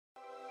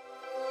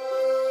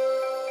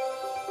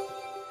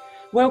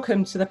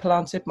Welcome to the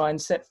Planted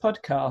Mindset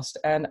podcast,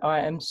 and I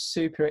am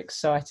super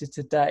excited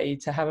today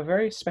to have a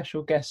very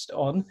special guest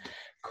on,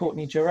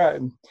 Courtney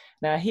Jerome.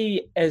 Now,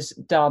 he has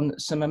done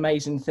some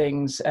amazing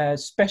things,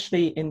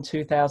 especially in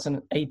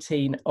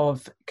 2018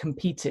 of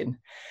competing.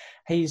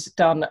 He's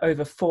done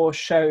over 4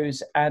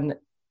 shows and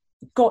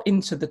got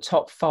into the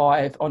top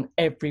 5 on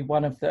every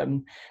one of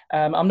them.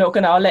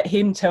 I'll let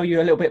him tell you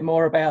a little bit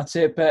more about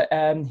it, but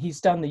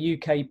he's done the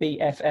UK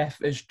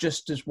BFF as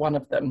just as one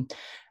of them.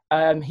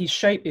 His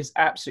shape is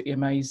absolutely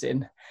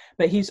amazing,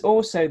 but he's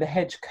also the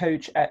head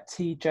coach at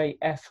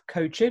TJF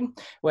Coaching,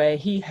 where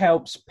he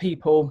helps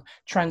people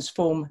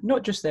transform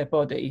not just their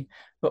body,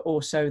 but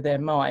also their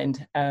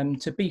mind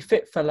to be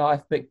fit for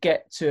life, but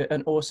get to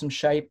an awesome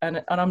shape.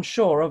 And I'm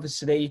sure,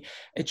 obviously,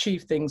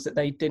 achieve things that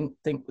they didn't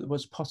think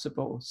was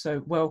possible.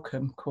 So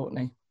welcome,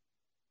 Courtney.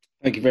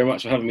 Thank you very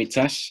much for having me,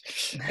 Tash.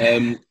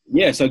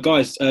 So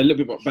guys, a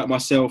little bit about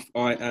myself.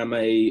 I am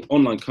a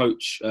online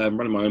coach,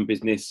 running my own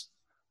business,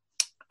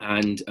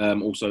 and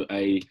also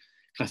a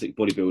classic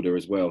bodybuilder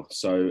as well.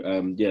 So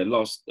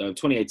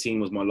 2018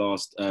 was my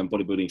last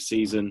bodybuilding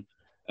season.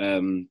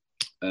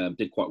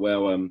 Did quite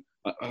well.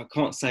 I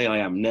can't say I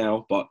am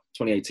now, but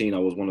 2018 I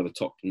was one of the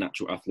top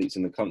natural athletes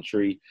in the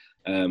country,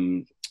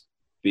 being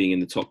in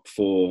the top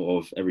 4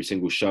 of every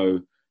single show,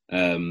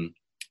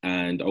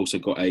 and also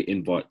got an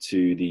invite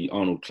to the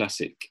Arnold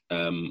Classic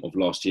of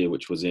last year,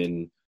 which was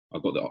in. I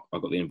got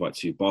the invite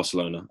to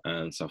Barcelona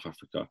and South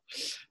Africa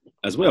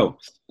as well.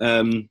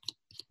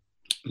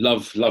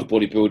 Love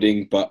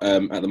bodybuilding, but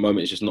at the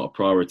moment it's just not a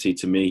priority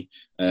to me.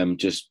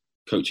 Just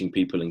coaching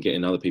people and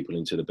getting other people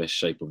into the best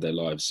shape of their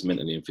lives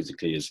mentally and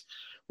physically is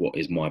what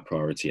is my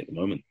priority at the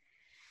moment.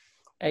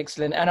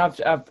 Excellent. And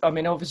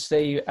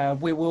obviously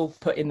we will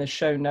put in the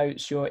show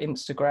notes your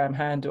Instagram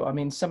handle. I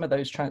mean, some of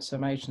those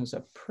transformations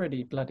are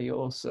pretty bloody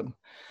awesome.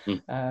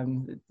 So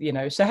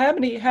how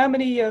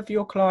many of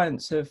your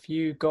clients have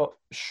you got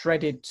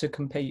shredded to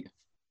compete?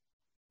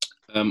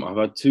 I've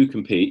had 2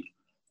 compete.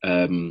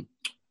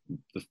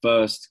 The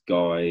first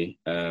guy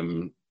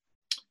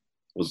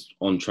was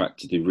on track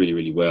to do really,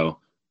 really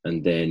well,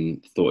 and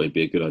then thought it'd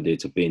be a good idea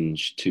to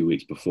binge 2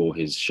 weeks before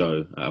his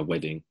show at a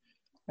wedding,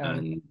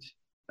 and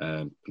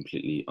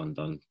completely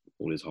undone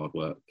all his hard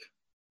work.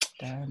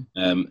 Damn.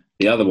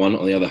 The other one,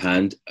 on the other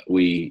hand,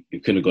 we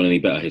couldn't have gone any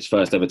better. His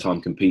first ever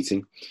time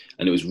competing,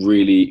 and it was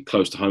really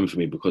close to home for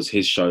me because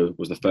his show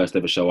was the first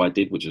ever show I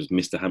did, which was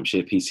Mr.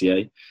 Hampshire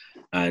PCA,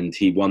 and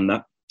he won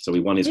that. So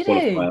he won his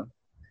qualifier.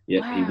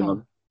 Yeah, wow. He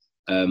won.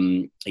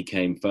 He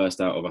came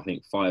first out of, I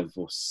think, 5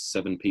 or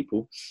 7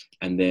 people.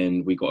 And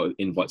then we got an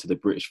invite to the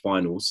British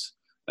finals.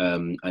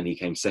 And he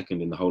came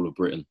second in the whole of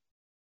Britain.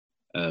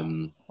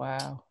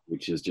 Wow.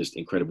 Which is just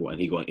incredible.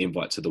 And he got an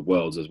invite to the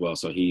Worlds as well.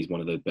 So he's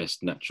one of the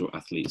best natural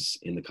athletes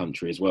in the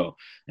country as well.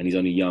 And he's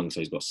only young, so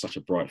he's got such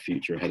a bright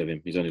future ahead of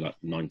him. He's only like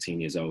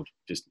 19 years old.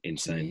 Just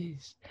insane.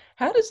 Jeez.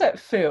 How does that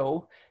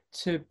feel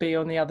to be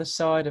on the other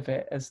side of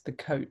it as the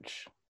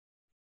coach?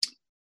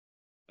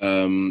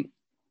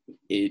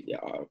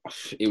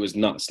 It was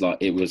nuts. Like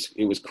it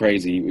was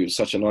crazy. It was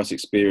such a nice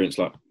experience.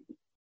 Like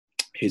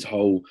his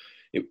whole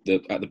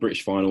at the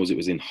British finals, it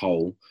was in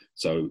Hull.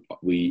 So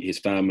his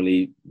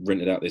family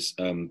rented out this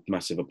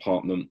massive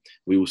apartment.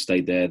 We all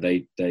stayed there.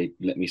 They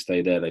let me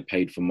stay there. They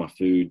paid for my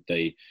food.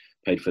 They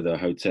paid for the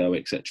hotel,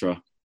 etc.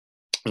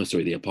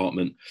 The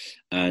apartment.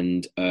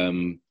 And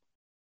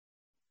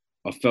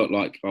I felt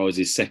like I was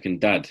his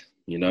second dad,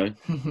 you know,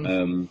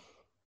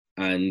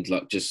 and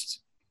like just.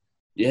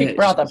 Yeah, big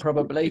brother,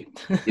 probably.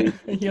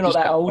 You're not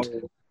that old.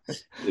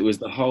 It was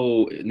the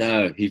whole.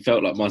 No, he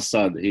felt like my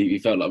son. He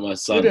felt like my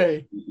son.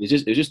 Did he?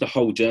 It was just the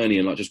whole journey,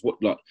 and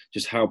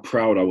just how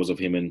proud I was of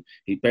him. And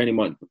he barely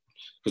might,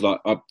 because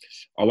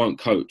I won't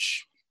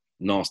coach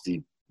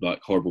nasty,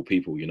 like horrible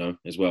people, you know,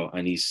 as well.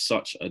 And he's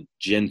such a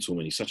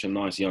gentleman. He's such a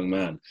nice young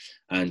man,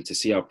 and to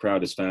see how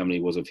proud his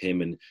family was of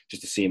him, and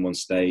just to see him on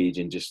stage,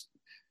 and just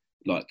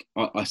like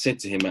I said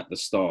to him at the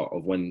start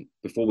of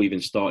before we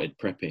even started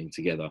prepping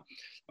together.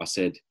 I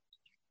said,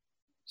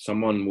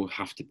 someone will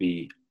have to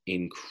be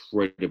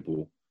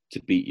incredible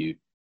to beat you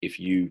if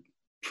you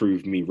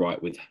prove me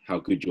right with how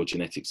good your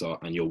genetics are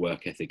and your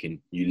work ethic, and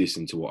you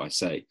listen to what I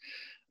say.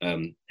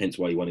 Hence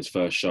why he won his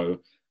first show.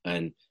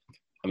 And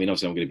I mean,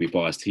 obviously I'm going to be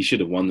biased. He should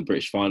have won the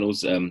British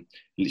finals.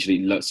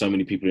 Literally, so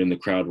many people in the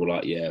crowd were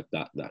like, yeah,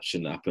 that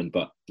shouldn't happen.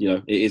 But, you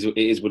know, it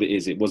is what it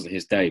is. It wasn't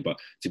his day. But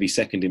to be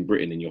second in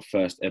Britain in your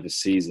first ever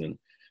season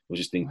was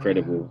just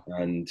incredible.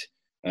 Wow. And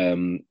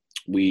when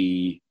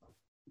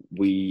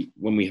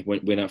we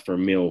went out for a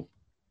meal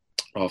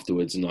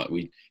afterwards, and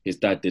his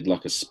dad did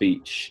like a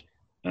speech,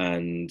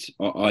 and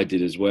I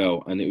did as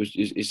well, and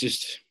it's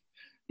just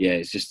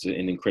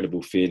an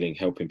incredible feeling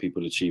helping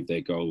people achieve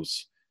their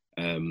goals,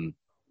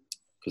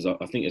 because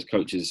I think as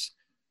coaches,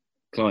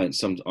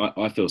 clients,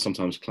 I feel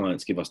sometimes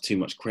clients give us too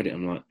much credit.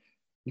 I'm like,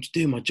 I'm just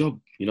doing my job,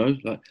 you know,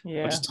 like,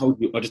 yeah. I just told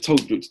you what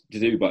to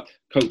do. But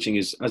coaching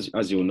is,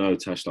 as you'll know,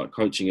 Tash, like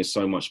coaching is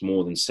so much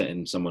more than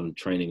setting someone a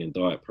training and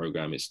diet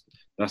program.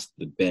 That's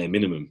the bare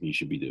minimum you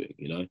should be doing,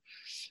 you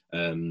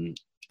know?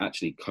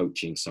 actually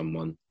coaching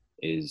someone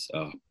is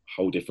a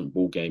whole different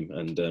ball game,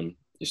 and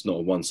it's not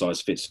a one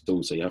size fits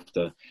all. So you have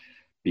to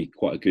be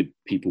quite a good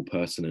people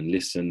person and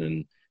listen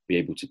and be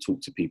able to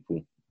talk to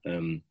people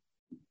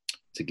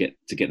to get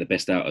the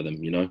best out of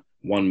them.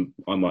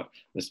 I might,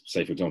 let's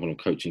say for example, I'm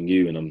coaching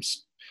you, and I'm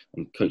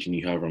coaching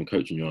you however I'm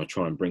coaching you, and I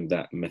try and bring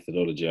that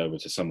methodology over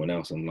to someone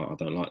else. I'm like, I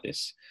don't like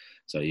this.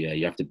 So yeah,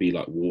 you have to be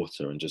like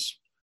water and just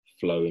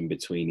flow in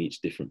between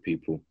each different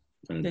people.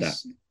 And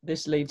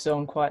this leads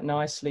on quite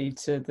nicely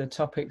to the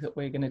topic that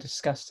we're going to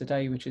discuss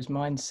today, which is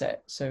mindset.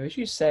 So as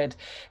you said,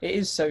 it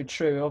is so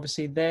true.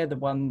 Obviously, they're the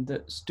one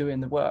that's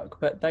doing the work,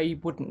 but they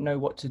wouldn't know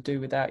what to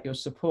do without your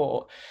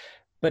support.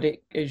 But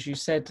it, as you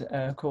said,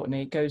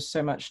 Courtney, it goes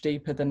so much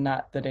deeper than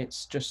that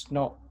it's just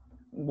not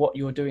what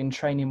you're doing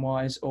training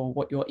wise or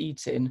what you're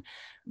eating,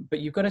 but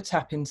you've got to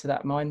tap into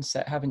that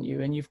mindset, haven't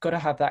you? And you've got to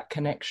have that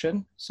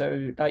connection.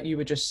 So like you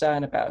were just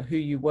saying about who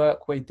you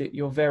work with, that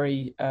you're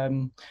very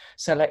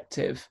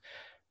selective,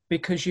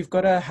 because you've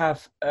got to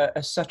have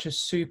such a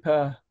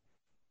super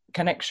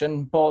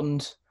connection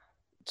bond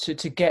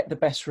to get the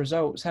best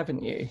results,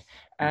 haven't you?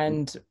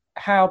 And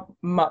how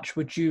much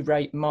would you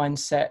rate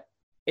mindset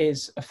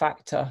is a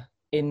factor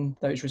in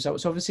those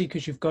results? Obviously,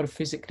 because you've got to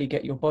physically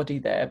get your body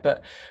there,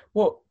 but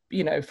what,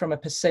 from a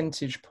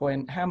percentage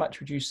point, how much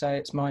would you say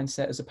it's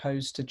mindset as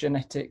opposed to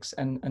genetics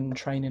and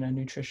training and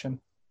nutrition?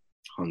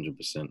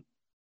 100%.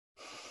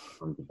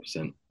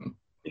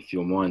 If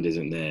your mind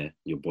isn't there,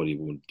 your body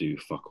will do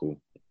fuck all.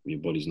 Your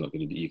body's not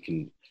going to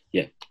do,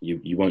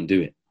 you won't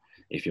do it.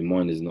 If your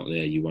mind is not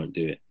there, you won't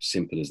do it.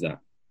 Simple as that,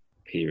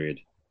 period.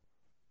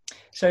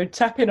 So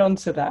tapping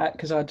onto that,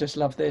 because I just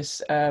love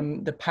this,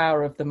 the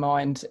power of the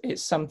mind,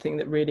 it's something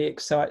that really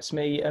excites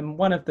me. And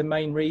one of the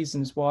main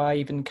reasons why I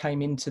even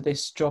came into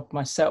this job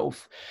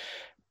myself,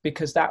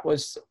 because that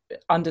was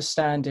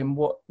understanding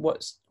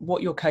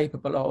what you're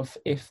capable of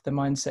if the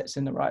mindset's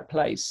in the right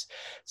place.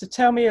 So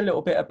tell me a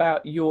little bit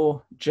about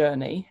your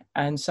journey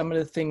and some of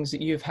the things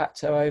that you've had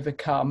to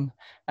overcome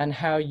and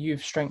how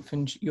you've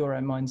strengthened your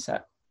own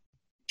mindset.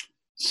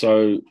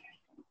 So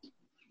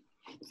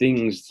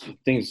things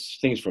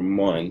from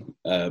my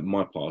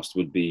past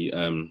would be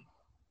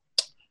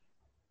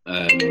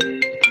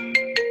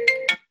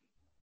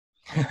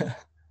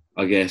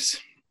I guess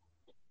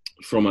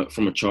from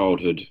a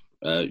childhood,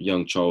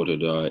 young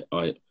childhood,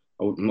 I'm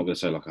not going to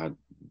say like I had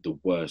the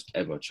worst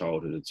ever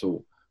childhood at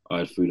all. I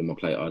had food on my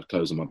plate, I had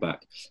clothes on my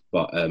back,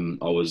 but I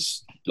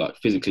was like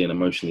physically and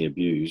emotionally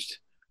abused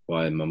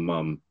by my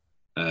mum.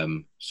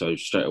 So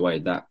straight away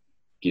that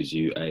gives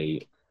you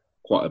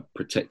quite a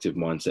protective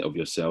mindset of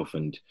yourself,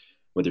 and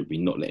whether it be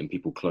not letting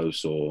people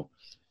close or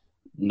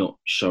not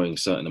showing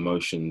certain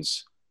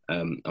emotions.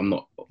 I'm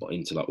not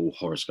into like all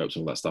horoscopes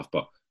and all that stuff,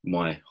 but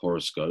my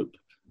horoscope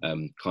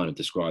kind of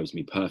describes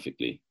me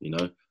perfectly.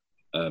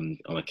 I'm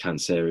a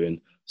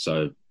Cancerian,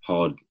 so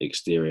hard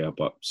exterior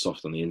but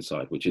soft on the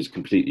inside, which is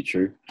completely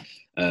true.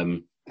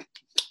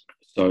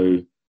 So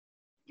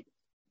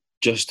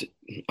just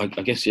I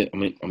guess I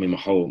mean my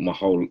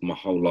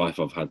whole life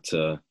I've had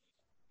to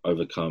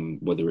overcome,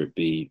 whether it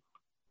be,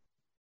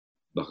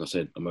 like I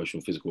said,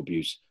 emotional, physical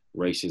abuse,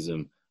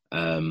 racism,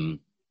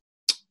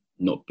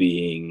 not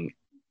being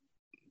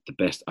the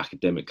best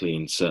academically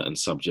in certain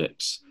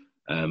subjects,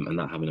 and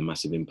that having a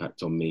massive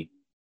impact on me.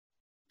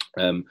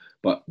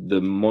 But the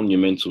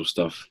monumental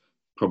stuff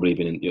probably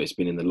it's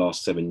been in the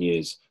last 7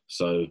 years.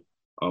 So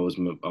I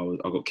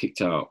got kicked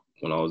out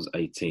when I was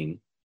 18.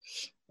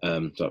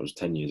 So that was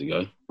 10 years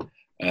ago.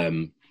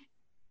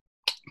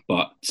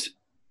 But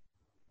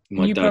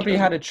you probably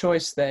had a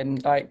choice then,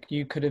 like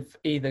you could have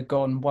either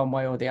gone one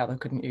way or the other,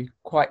 couldn't you?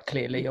 Quite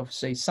clearly,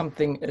 obviously,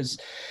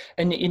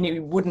 and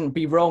it wouldn't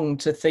be wrong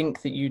to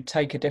think that you'd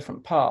take a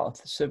different path.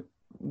 So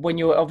when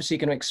you're obviously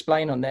going to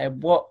explain on there,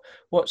 what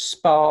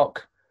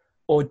spark,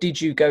 or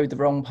did you go the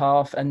wrong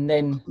path and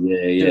then do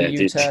a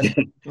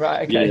U-turn?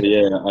 Right, okay.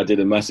 Yeah, I did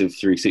a massive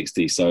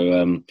 360.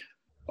 So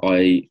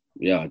I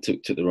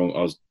took the wrong,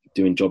 I was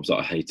doing jobs that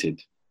I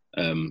hated,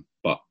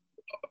 but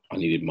I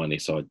needed money,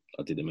 so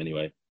I did them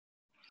anyway.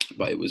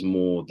 But it was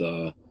more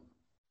the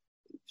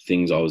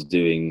things I was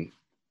doing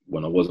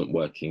when I wasn't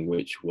working,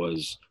 which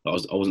was I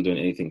wasn't doing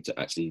anything to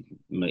actually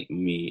make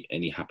me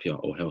any happier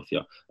or healthier.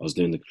 I was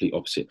doing the complete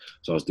opposite.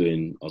 So I was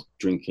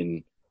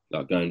drinking,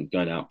 like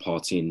going out,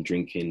 partying,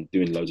 drinking,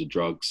 doing loads of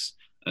drugs,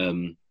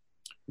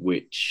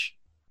 which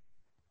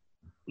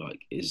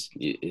like is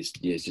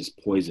just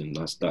poison.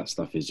 That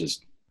stuff is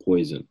just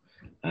poison,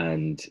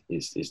 and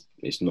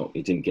it's not.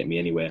 It didn't get me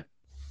anywhere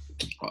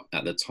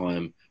at the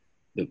time.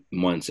 The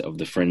mindset of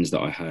the friends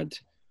that I had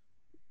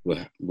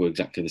were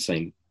exactly the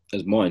same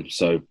as mine.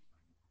 So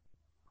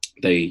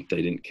they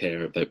didn't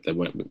care. They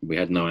weren't. We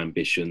had no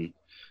ambition.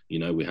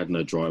 We had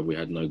no drive. We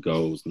had no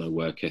goals, no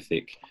work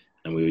ethic,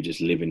 and we were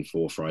just living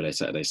for Friday,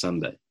 Saturday,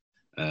 Sunday,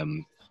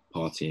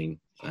 partying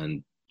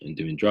and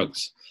doing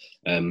drugs.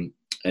 And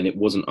it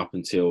wasn't up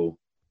until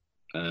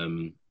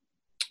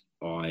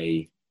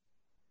I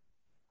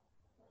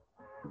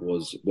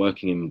was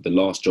working in the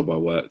last job I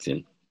worked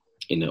in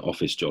an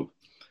office job,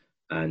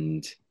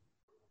 and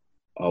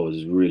I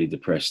was really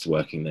depressed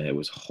working there. It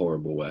was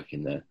horrible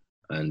working there.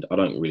 And I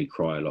don't really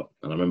cry a lot.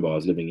 And I remember I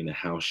was living in a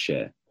house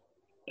share.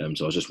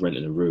 So I was just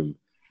renting a room,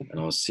 and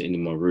I was sitting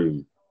in my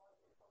room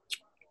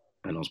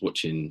and I was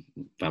watching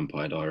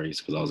Vampire Diaries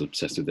because I was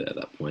obsessed with it at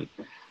that point.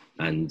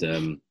 And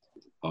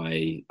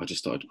I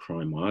just started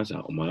crying my eyes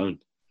out on my own.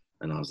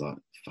 And I was like,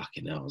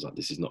 fucking hell. I was like,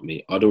 this is not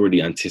me. I'd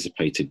already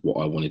anticipated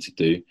what I wanted to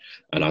do.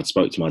 And I'd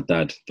spoke to my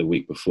dad the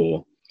week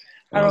before.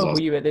 How old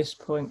were you at this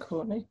point,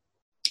 Courtney?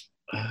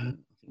 I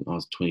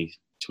was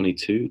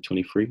 22,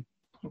 23.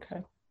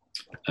 Okay.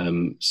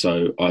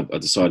 So I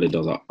decided I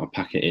was like, I'll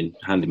pack it in,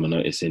 handed my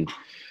notice in.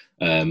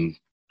 And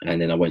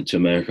then I went to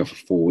America for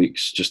 4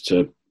 weeks just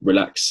to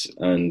relax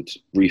and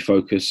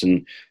refocus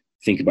and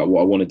think about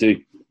what I want to do.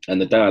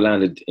 And the day I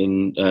landed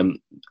in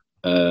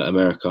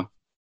America,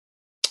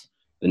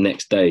 the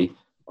next day,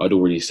 I'd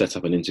already set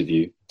up an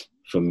interview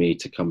for me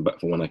to come back,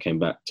 for when I came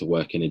back to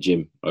work in a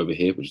gym over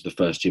here, which is the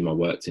first gym I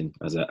worked in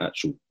as an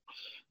actual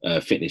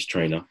fitness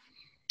trainer.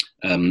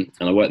 And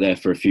I worked there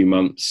for a few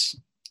months.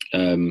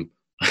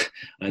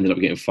 I ended up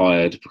getting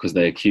fired because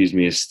they accused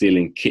me of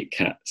stealing Kit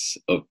Kats,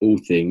 of all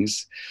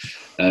things.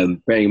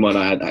 Bearing in mind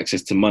I had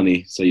access to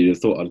money, so you'd have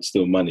thought I'd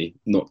steal money,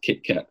 not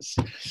Kit Kats.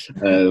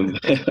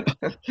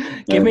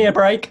 Give me a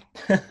break.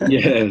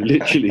 Yeah,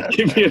 literally,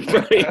 give me a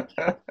break.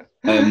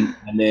 And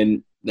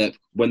then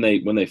when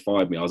they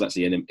fired me, I was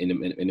actually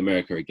in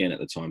America again at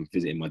the time,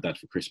 visiting my dad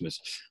for Christmas.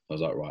 I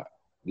was like, right,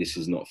 this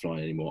is not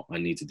flying anymore. I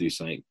need to do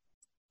something.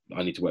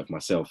 I need to work for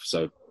myself.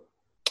 So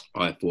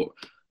I thought,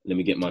 let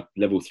me get my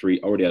level 3.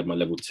 I already had my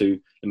level 2.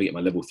 Let me get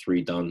my level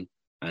 3 done,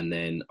 and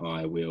then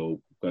I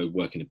will go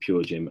work in a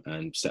pure gym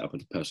and set up a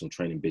personal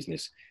training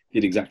business.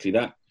 Did exactly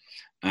that.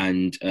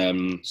 And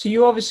so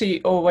you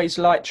obviously always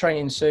liked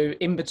training. So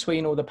in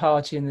between all the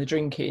partying and the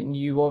drinking,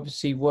 you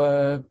obviously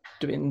were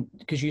doing,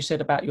 because you said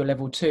about your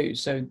level 2.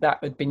 So that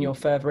had been your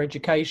further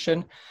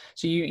education.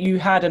 So you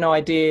had an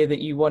idea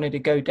that you wanted to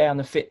go down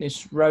the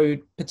fitness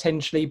road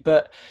potentially,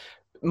 but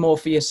more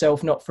for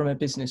yourself, not from a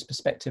business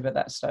perspective at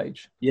that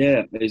stage.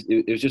 Yeah,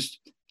 it was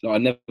just, I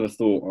never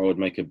thought I would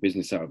make a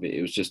business out of it.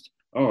 It was just,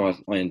 I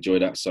enjoy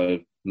that, so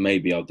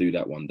maybe I'll do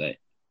that one day.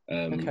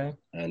 Okay.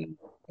 And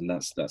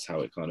that's how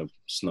it kind of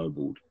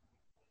snowballed.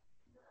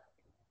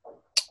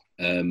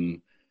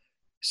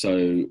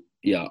 So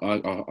yeah,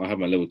 I had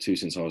my level 2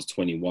 since I was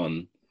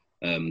 21.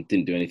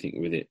 Didn't do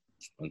anything with it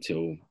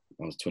until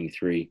I was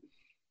 23.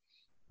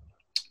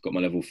 Got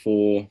my level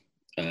 4.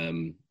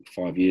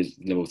 5 years,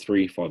 level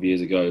 3, 5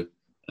 years ago,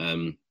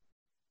 and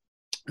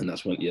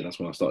that's when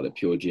I started at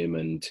Pure Gym,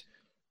 and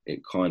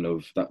it kind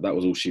of that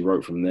was all she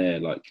wrote from there.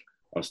 Like,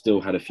 I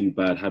still had a few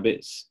bad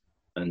habits,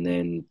 and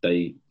then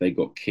they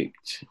got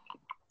kicked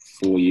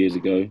 4 years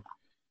ago,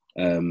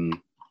 in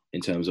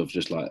terms of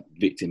just like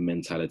victim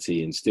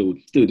mentality, and still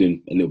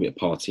doing a little bit of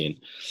partying,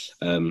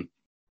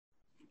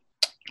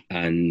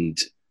 and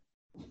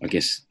I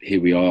guess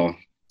here we are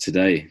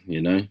today,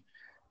 you know.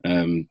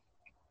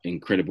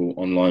 Incredible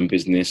online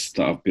business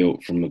that I've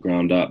built from the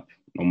ground up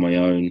on my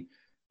own.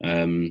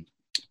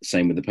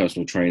 Same with the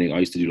personal training. I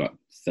used to do like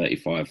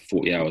 35,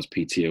 40 hours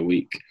PT a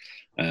week,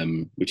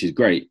 which is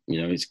great.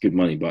 You know, it's good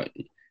money, but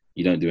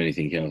you don't do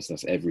anything else.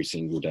 That's every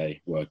single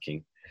day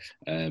working,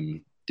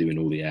 doing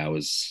all the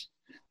hours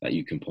that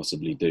you can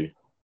possibly do.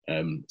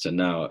 So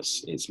now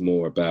it's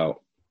more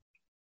about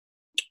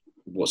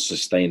what's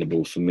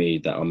sustainable for me,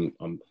 that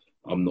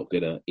I'm not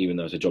gonna, even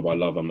though it's a job I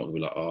love, I'm not gonna be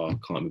like, oh, I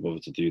can't be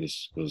bothered to do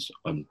this because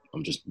I'm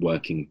just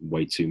working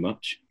way too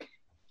much.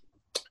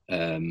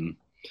 And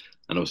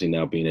obviously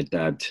now being a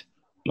dad,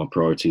 my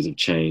priorities have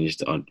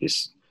changed.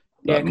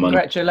 Yeah,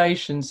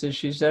 congratulations.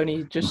 She's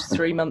only just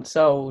 3 months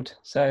old.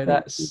 So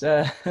that's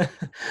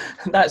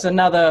that's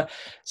another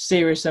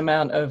serious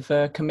amount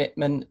of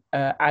commitment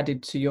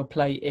added to your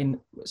plate in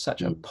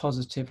such a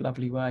positive,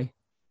 lovely way.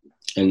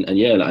 And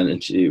yeah, and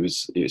it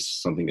was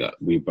something that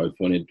we both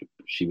wanted.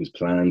 She was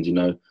planned, you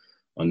know.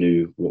 I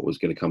knew what was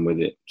going to come with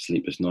it: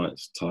 sleepless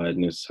nights,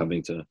 tiredness,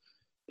 having to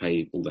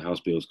pay all the house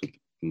bills because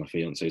my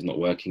fiance is not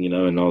working, you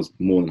know. And I was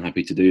more than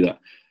happy to do that.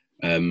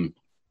 And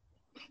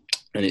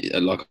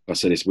like I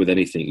said, it's with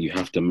anything, you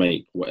have to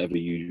make whatever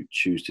you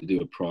choose to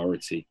do a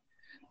priority,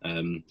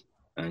 and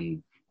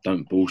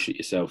don't bullshit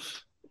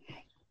yourself.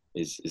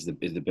 Is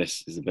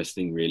the best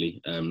thing,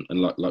 really. And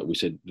like we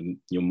said,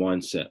 your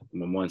mindset.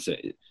 My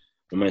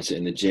mindset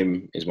in the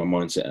gym is my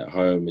mindset at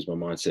home, is my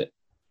mindset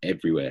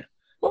everywhere.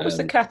 What was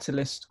the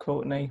catalyst,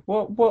 Courtney?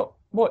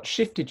 What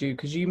shifted you?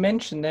 Because you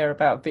mentioned there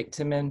about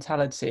victim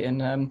mentality,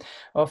 and I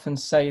often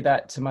say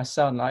that to my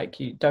son, like,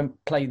 you don't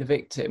play the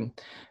victim.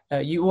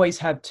 You always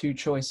have 2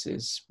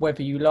 choices,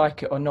 whether you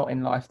like it or not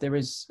in life. There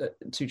is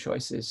 2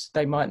 choices.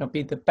 They might not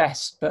be the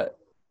best, but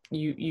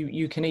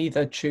you can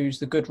either choose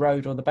the good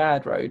road or the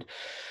bad road.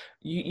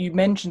 You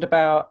mentioned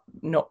about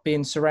not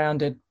being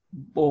surrounded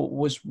or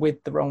was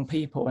with the wrong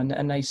people,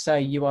 and they say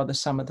you are the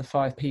sum of the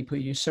 5 people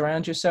you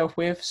surround yourself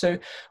with. So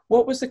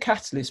what was the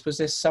catalyst? Was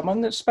there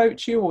someone that spoke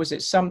to you, or was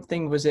it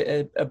something, was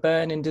it a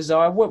burning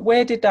desire?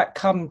 Where did that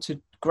come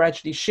to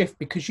gradually shift,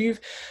 because you've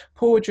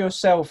poured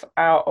yourself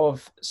out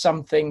of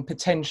something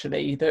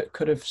potentially that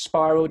could have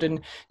spiraled,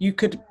 and you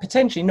could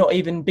potentially not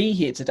even be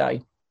here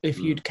today if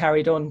you'd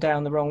carried on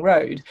down the wrong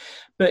road.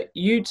 But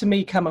you, to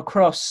me, come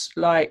across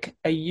like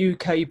a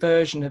UK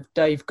version of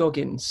Dave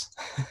Goggins.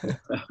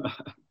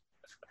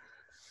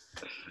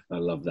 I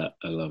love that.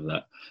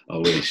 I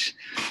wish.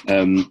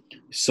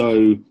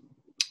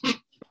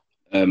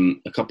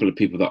 A couple of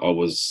people that I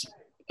was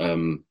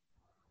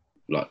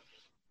like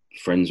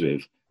friends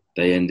with,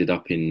 they ended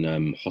up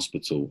in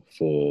hospital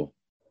for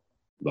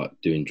like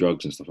doing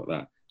drugs and stuff like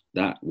that.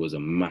 That was a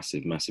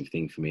massive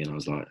thing for me, and I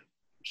was like,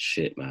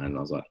 shit, man. I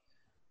was like,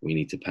 we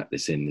need to pack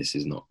this in. This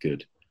is not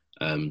good.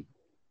 A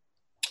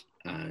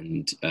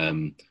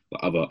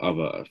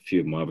few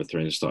of my other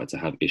friends started to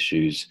have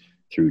issues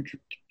through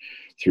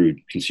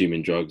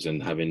consuming drugs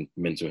and having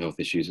mental health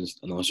issues,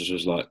 and I was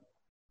just like,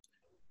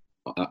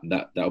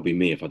 that'll be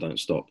me if I don't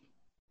stop.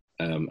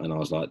 And I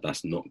was like,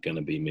 that's not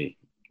gonna be me.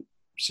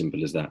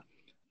 Simple as that.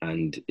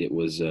 And it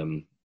was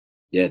that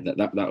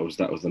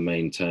was the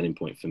main turning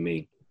point for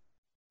me.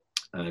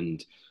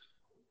 And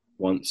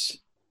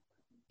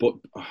but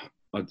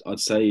I'd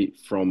say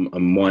from a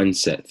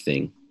mindset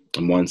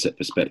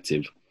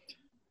perspective,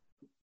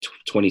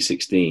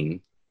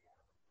 2016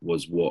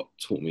 was what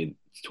taught me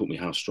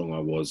how strong I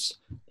was,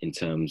 in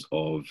terms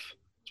of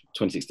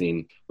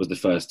 2016 was the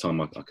first time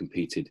I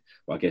competed.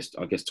 But I guess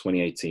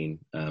 2018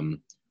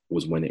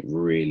 was when it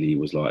really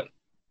was like,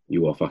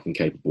 you are fucking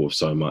capable of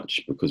so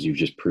much, because you've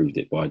just proved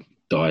it by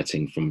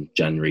dieting from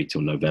January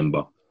till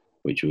November,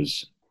 which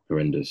was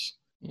horrendous,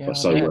 but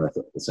so worth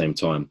it at the same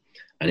time.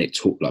 And it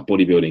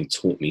bodybuilding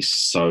taught me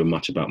so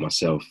much about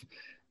myself.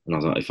 And I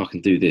was like, if I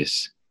can do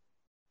this,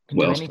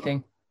 what else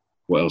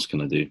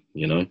can I do?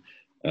 You know?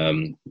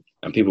 And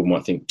people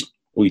might think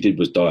all you did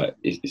was diet.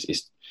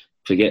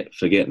 Forget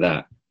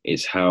that.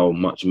 It's how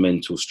much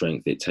mental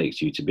strength it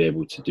takes you to be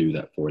able to do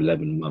that for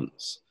 11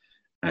 months.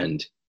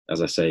 And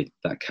as I say,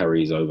 that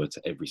carries over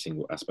to every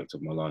single aspect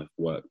of my life: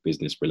 work,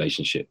 business,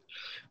 relationship.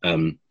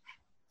 And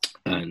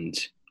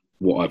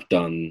what I've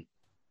done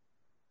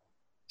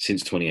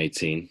since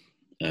 2018,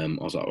 I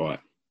was like, right,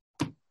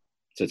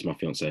 said to my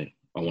fiance,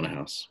 I want a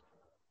house.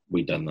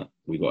 We done that.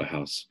 We got a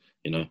house,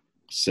 you know,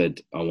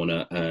 said, I want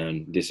to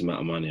earn this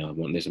amount of money. I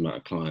want this amount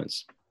of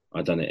clients.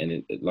 I done it.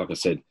 And like I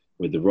said,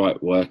 with the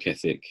right work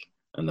ethic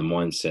and the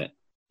mindset,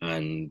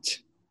 and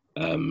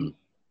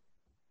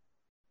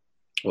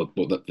they're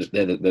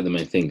the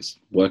main things: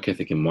 work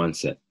ethic and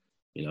mindset,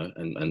 you know,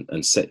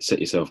 and set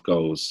yourself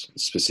goals,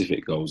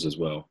 specific goals as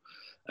well,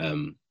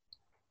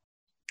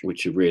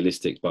 which are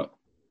realistic. But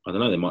I don't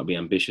know, they might be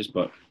ambitious,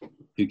 but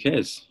who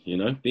cares? You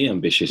know, be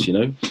ambitious, you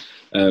know,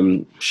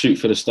 shoot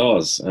for the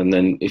stars. And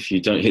then if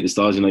you don't hit the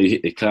stars, you know, you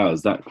hit the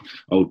clouds, that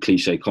old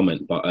cliche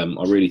comment. But I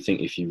really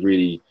think if you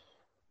really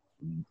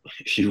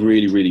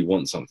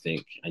want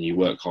something and you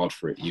work hard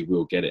for it, you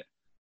will get it.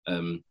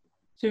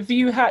 So if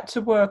you had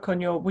to work on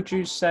would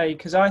you say,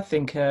 because I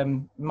think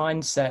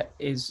mindset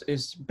is a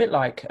bit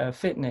like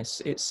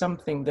fitness. It's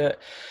something that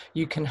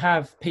you can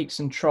have peaks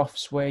and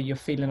troughs where you're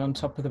feeling on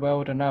top of the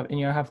world, and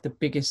you have the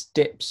biggest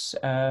dips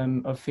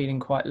of feeling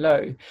quite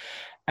low.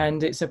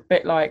 And it's a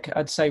bit like,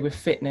 I'd say with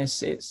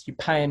fitness, it's you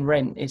paying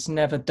rent, it's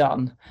never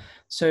done.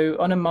 So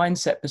on a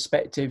mindset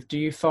perspective, do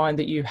you find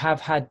that you have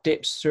had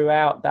dips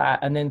throughout that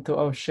and then thought,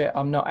 oh shit,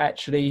 I'm not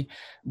actually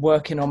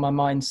working on my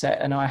mindset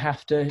and I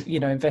have to, you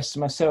know, invest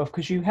in myself?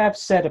 Because you have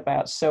said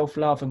about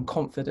self-love and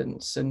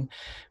confidence. And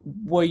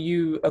were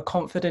you a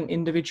confident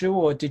individual,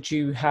 or did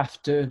you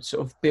have to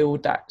sort of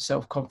build that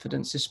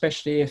self-confidence,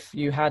 especially if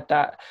you had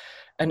that?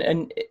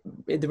 And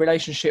the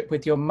relationship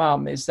with your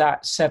mum, is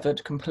that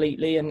severed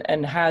completely?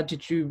 And how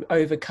did you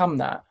overcome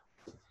that?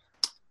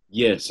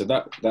 Yeah, so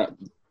that the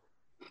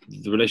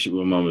relationship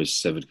with my mum is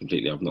severed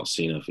completely. I've not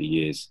seen her for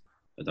years.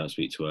 I don't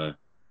speak to her.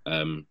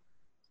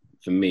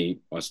 For me,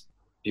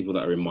 people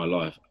that are in my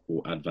life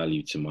will add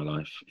value to my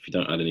life. If you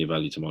don't add any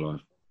value to my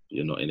life,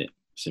 you're not in it.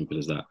 Simple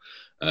as that.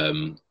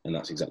 And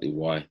that's exactly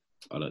why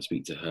I don't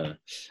speak to her.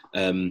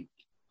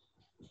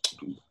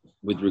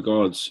 With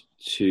regards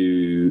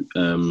to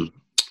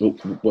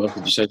what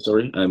did you say?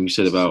 Sorry, you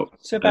said about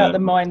the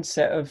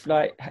mindset of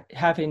like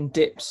having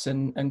dips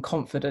and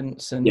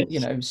confidence and, yes, you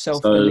know,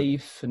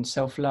 self-belief and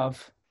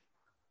self-love.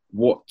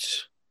 What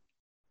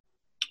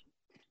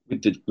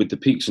with the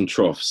peaks and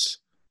troughs,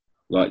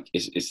 like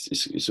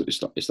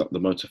it's like the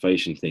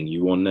motivation thing.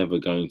 You are never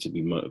going to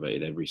be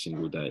motivated every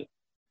single day.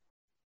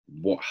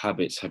 What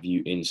habits have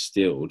you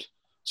instilled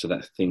so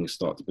that things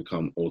start to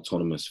become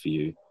autonomous for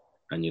you,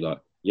 and you're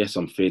like, yes,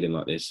 I'm feeling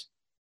like this,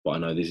 but I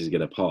know this is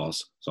going to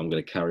pass, so I'm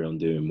going to carry on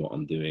doing what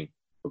I'm doing,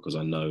 because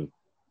I know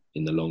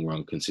in the long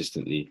run,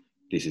 consistently,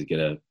 this is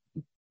going to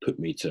put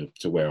me to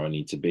where I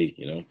need to be,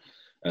 you know.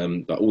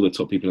 But all the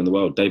top people in the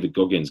world, David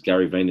Goggins,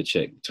 Gary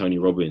Vaynerchuk, Tony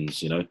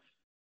Robbins, you know,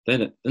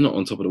 they're not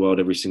on top of the world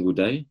every single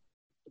day,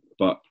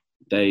 but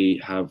they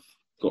have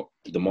got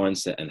the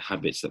mindset and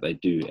habits that they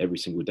do every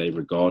single day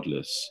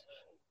regardless.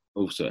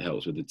 Also, it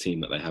helps with the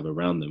team that they have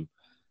around them,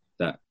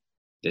 that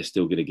they're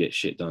still going to get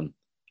shit done.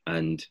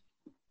 And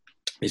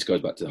this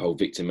goes back to the whole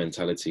victim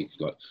mentality.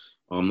 Like,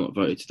 oh, I'm not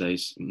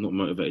not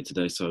motivated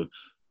today, so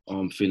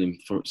I'm feeling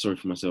sorry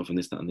for myself and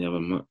this, that, and the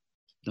other.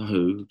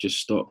 No, just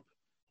stop.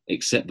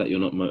 Accept that you're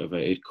not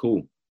motivated.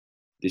 Cool.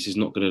 This is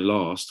not going to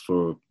last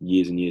for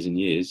years and years and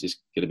years. It's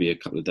going to be a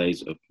couple of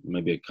days,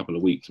 maybe a couple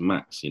of weeks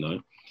max, you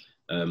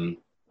know.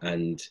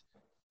 And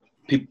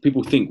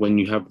people think when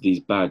you have these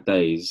bad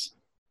days,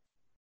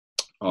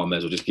 oh, I may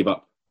as well just give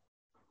up.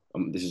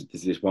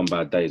 This one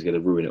bad day is going to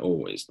ruin it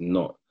all. It's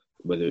not.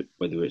 Whether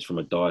it's from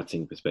a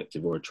dieting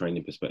perspective or a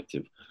training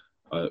perspective.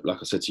 Like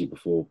I said to you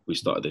before we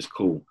started this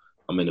call,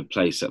 I'm in a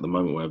place at the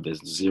moment where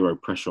there's zero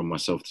pressure on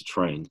myself to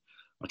train.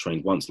 I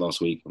trained once last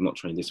week. I'm not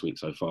trained this week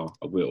so far.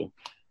 I will.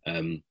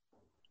 And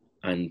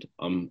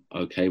I'm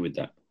okay with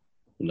that.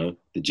 You know,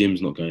 the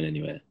gym's not going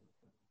anywhere.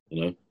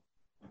 You know,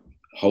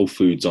 Whole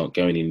Foods aren't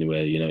going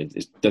anywhere. You know,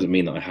 it doesn't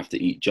mean that I have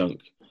to eat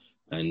junk.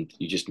 And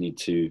you just need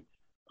to,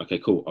 okay,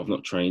 cool, I've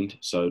not trained,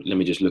 so let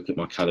me just look at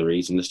my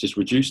calories and let's just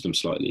reduce them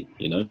slightly,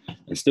 you know,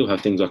 and still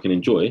have things I can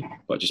enjoy,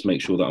 but just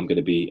make sure that I'm going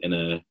to be in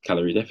a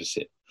calorie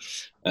deficit.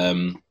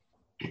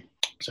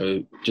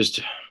 So just,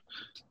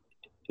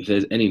 if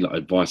there's any like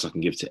advice I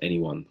can give to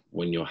anyone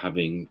when you're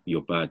having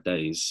your bad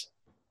days,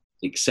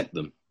 accept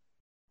them.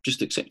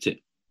 Just accept it.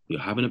 You're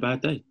having a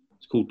bad day.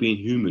 It's called being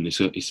human.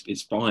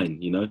 It's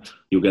fine, you know.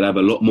 You're going to have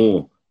a lot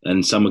more,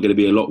 and some are going to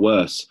be a lot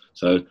worse.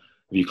 So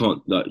you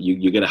can't, like,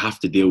 you're going to have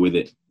to deal with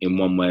it in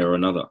one way or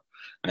another.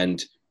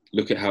 And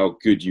look at how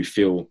good you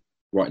feel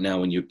right now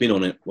when you've been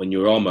on it, when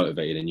you are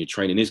motivated and your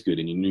training is good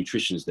and your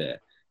nutrition's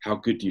there. How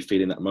good do you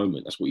feel in that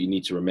moment? That's what you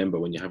need to remember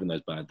when you're having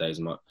those bad days.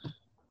 I'm like,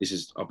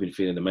 I've been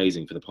feeling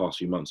amazing for the past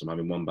few months. I'm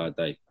having one bad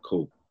day.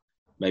 Cool.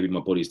 Maybe my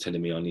body's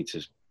telling me I need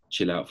to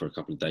chill out for a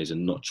couple of days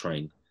and not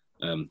train.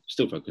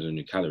 Still focus on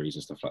your calories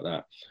and stuff like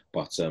that.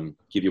 But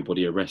give your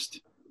body a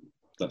rest.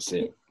 That's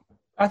it.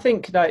 I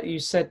think that you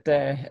said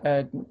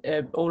there,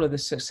 all of the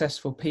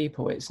successful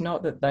people, it's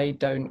not that they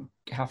don't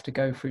have to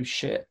go through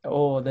shit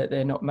or that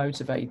they're not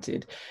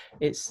motivated.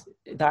 It's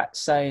that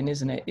saying,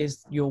 isn't it?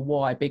 Is your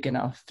why big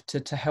enough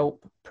to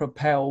help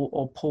propel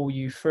or pull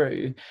you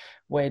through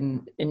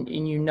when, and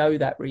you know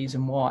that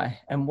reason why.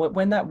 And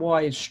when that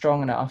why is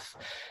strong enough,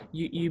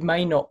 you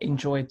may not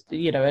enjoy,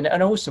 you know,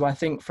 and also I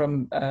think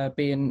from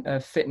being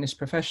fitness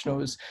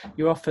professionals,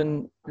 you're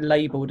often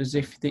labeled as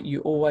if that you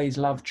always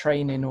love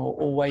training or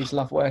always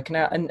love working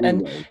out.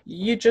 And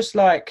you just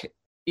like,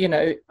 you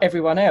know,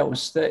 everyone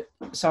else, that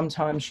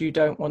sometimes you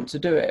don't want to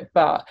do it,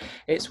 but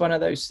it's one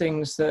of those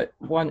things that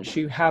once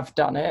you have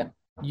done it,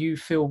 you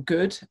feel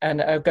good.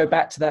 And I'll go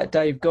back to that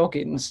Dave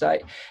Goggins,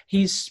 like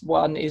his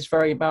one is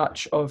very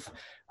much of,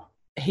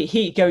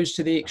 he goes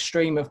to the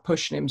extreme of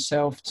pushing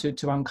himself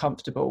to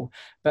uncomfortable,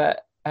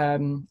 but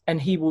and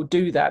he will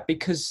do that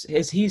because,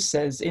 as he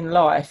says, in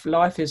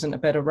life isn't a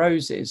bed of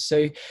roses.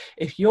 So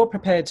if you're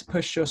prepared to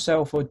push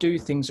yourself or do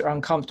things that are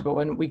uncomfortable,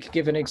 and we could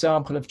give an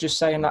example of just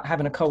saying like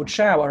having a cold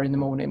shower in the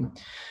morning,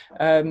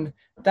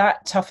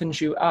 that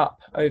toughens you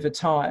up over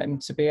time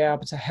to be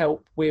able to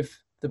help with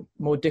the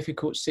more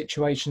difficult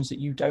situations that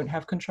you don't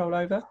have control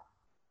over.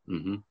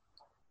 Mm-hmm.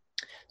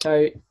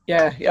 So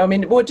yeah, I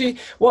mean, what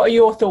are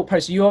your thought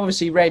process? You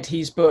obviously read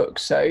his book,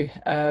 so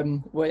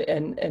and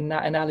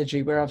that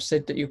analogy where I've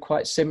said that you're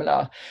quite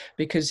similar,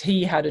 because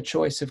he had a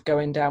choice of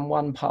going down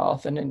one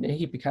path and then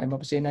he became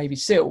obviously a Navy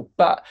SEAL,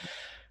 but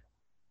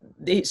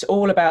it's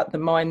all about the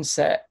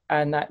mindset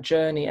and that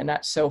journey and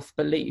that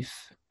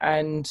self-belief.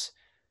 And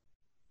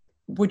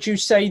would you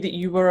say that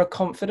you were a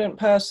confident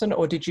person,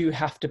 or did you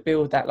have to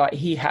build that, like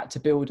he had to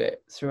build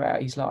it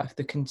throughout his life,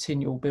 the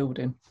continual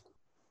building?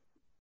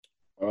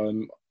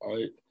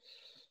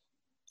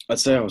 I'd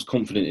say I was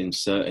confident in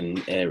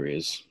certain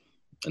areas,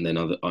 and then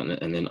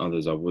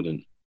others I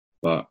wouldn't.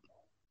 But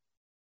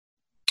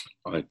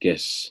I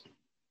guess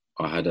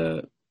I had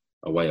a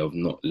way of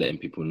not letting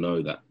people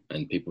know that,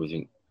 and people would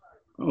think,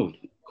 "Oh,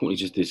 Courtney's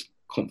just this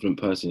confident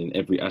person in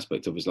every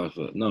aspect of his life."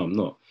 But no, I'm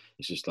not.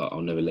 It's just like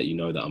I'll never let you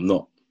know that I'm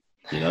not.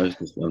 You know,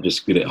 I'm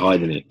just good at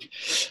hiding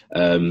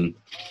it.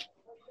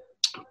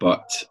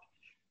 But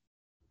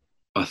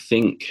I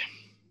think,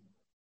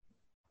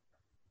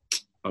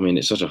 I mean,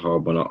 it's such a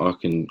hard one. I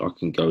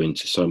can go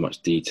into so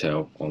much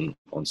detail on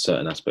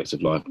certain aspects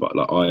of life, but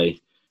like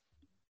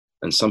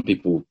and some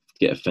people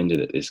get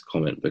offended at this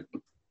comment, but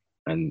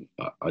I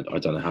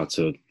don't know how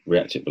to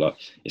react to it. But like,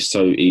 it's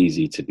so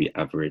easy to be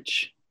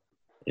average,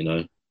 you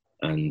know,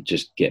 and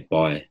just get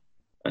by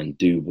and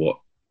do what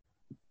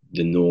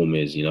the norm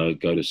is, you know,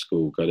 go to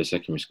school, go to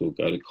secondary school,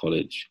 go to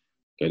college,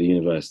 go to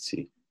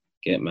university,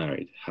 get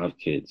married, have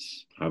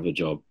kids, have a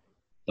job,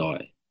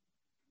 die,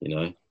 you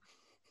know,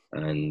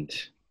 and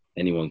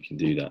anyone can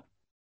do that.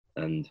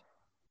 And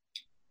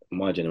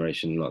my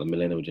generation, like the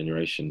millennial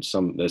generation,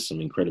 there's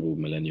some incredible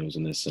millennials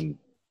and there's some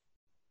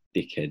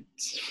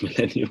dickheads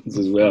millennials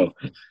as well.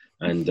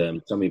 And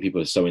so many people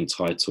are so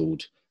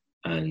entitled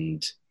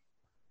and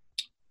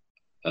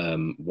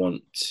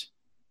want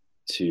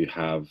to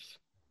have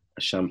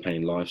a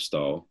champagne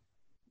lifestyle.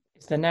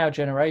 It's the now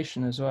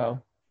generation as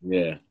well.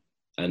 Yeah.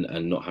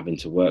 And not having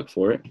to work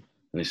for it.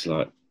 And it's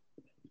like,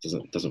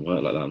 doesn't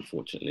work like that,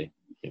 unfortunately.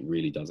 It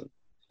really doesn't.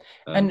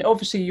 And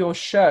obviously your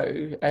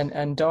show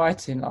and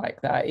dieting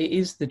like that, it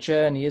is the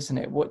journey, isn't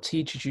it? What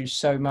teaches you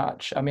so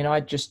much. I mean,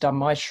 I'd just done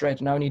my shred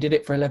and I only did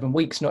it for 11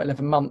 weeks, not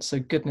 11 months. So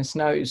goodness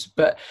knows,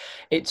 but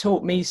it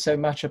taught me so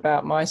much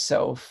about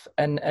myself,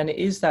 and it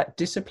is that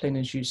discipline,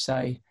 as you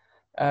say.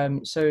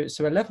 So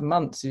 11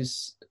 months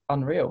is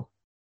unreal.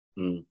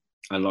 And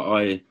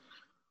like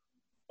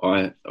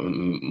my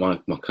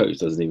coach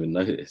doesn't even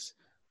know this,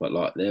 but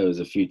like there was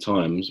a few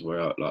times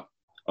where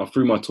I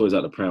threw my toys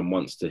out the pram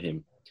once to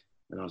him,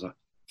 and I was like,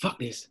 "Fuck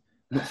this!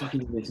 I'm not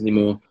fucking doing this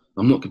anymore.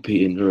 I'm not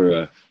competing."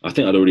 I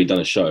think I'd already done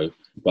a show,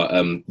 but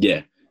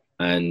yeah,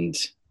 and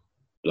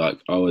like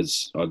I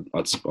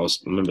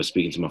remember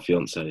speaking to my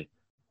fiance,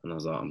 and I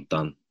was like, "I'm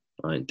done.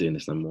 I ain't doing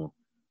this no more."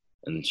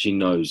 And she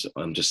knows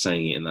I'm just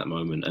saying it in that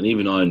moment, and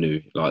even I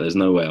knew like there's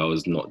no way I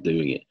was not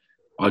doing it.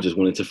 I just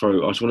wanted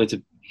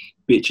to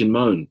bitch and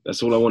moan.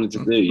 That's all I wanted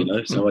to do, you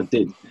know? So I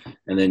did.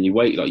 And then you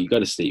go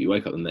to sleep, you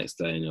wake up the next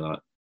day and you're like,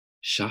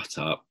 shut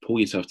up, pull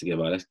yourself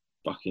together. Let's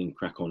fucking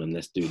crack on and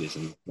let's do this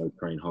and go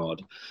train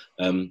hard.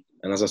 And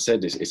as I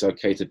said, it's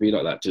okay to be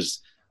like that.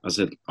 Just, as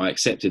I said, I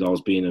accepted I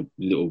was being a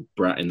little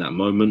brat in that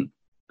moment,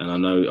 and I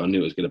knew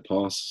it was going to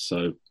pass.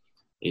 So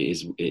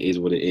it is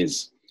what it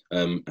is.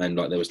 And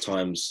like there was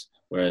times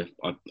where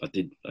I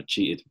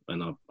cheated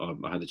and I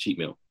had a cheat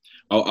meal.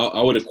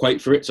 I would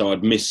equate for it, so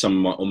I'd miss some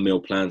of my on-meal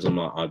plans. I'm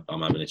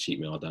having a cheat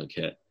meal. I don't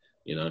care,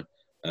 you know.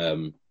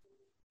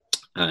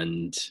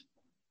 And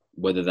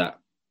whether that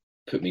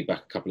put me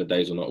back a couple of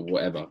days or not, or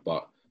whatever.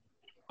 But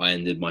I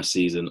ended my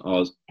season.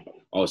 I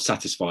was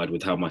satisfied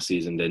with how my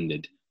season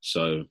ended,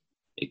 so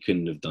it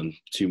couldn't have done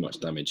too much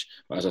damage.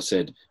 But as I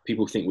said,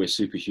 people think we're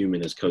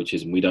superhuman as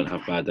coaches, and we don't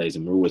have bad days,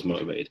 and we're always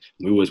motivated.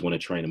 And we always want to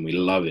train, and we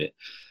love it.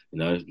 You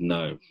know,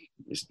 no,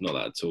 it's not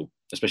that at all.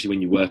 Especially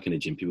when you work in a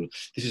gym, people,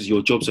 this is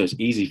your job, so it's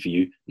easy for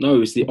you. No,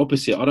 it's the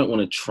opposite. I don't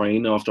want to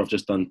train after I've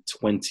just done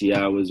 20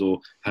 hours or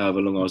however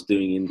long I was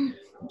doing in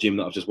the gym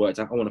that I've just worked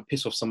at. I want to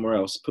piss off somewhere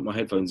else, put my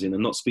headphones in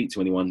and not speak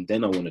to anyone.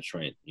 Then I want to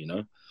train, you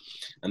know?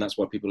 And that's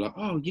why people are like,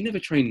 oh, you never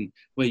train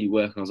where you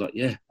work. And I was like,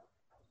 yeah,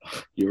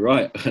 you're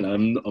right. And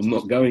I'm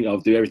not going. I'll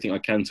do everything I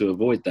can to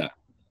avoid that.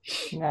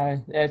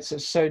 No,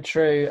 it's so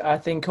true. I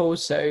think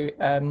also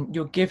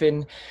you're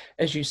giving,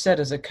 as you said,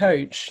 as a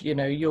coach, you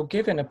know, you're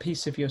giving a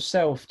piece of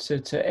yourself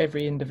to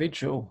every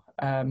individual.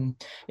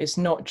 It's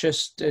not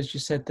just, as you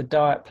said, the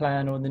diet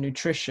plan or the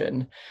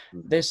nutrition.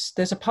 There's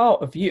a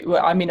part of you.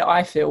 I mean,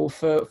 I feel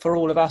for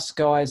all of us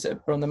guys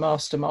that are on the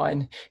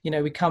mastermind, you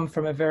know, we come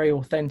from a very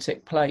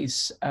authentic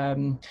place.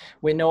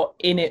 We're not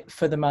in it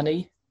for the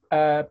money.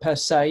 Per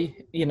se,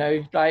 you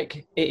know,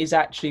 like it is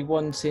actually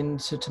wanting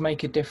to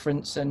make a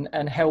difference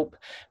and help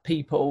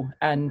people,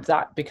 and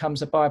that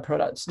becomes a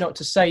byproduct. It's not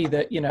to say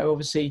that, you know,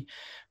 obviously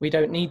we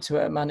don't need to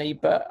earn money,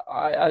 but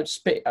I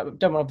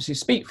don't obviously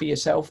speak for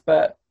yourself,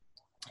 but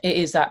it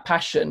is that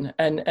passion.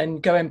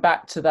 And going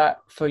back to that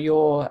for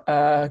your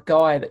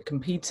guy that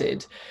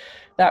competed,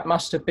 that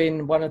must have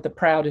been one of the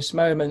proudest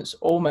moments,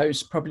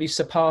 almost probably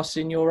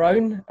surpassing your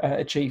own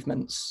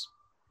achievements.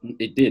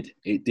 It did.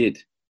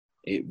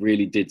 It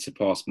really did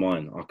surpass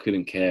mine. I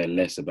couldn't care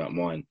less about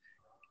mine.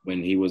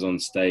 When he was on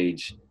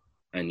stage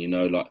and, you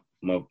know, like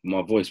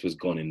my voice was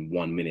gone in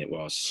 1 minute where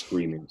I was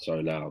screaming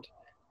so loud.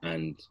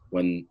 And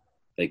when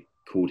they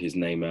called his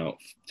name out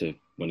to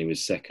when he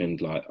was second,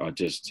 like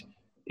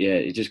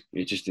it's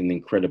just an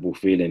incredible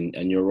feeling.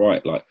 And you're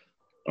right. Like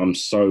I'm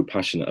so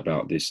passionate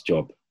about this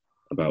job,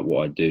 about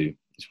what I do.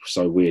 It's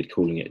so weird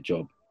calling it a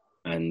job.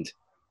 And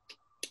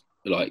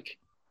like,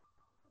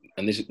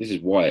 and this is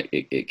why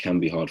it can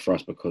be hard for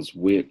us, because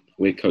we're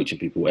coaching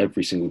people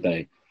every single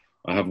day.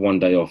 I have one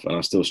day off and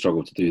I still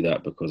struggle to do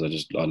that because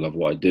I love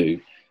what I do.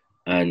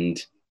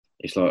 And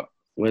it's like,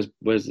 where's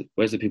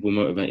the people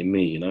motivating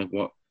me? You know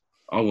what?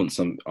 I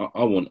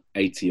want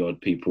 80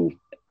 odd people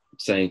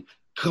saying,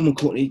 come on,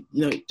 Courtney,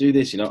 you know, do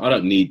this. You know, I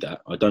don't need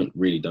that. I don't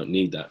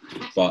need that.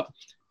 But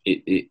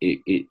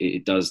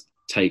it does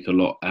take a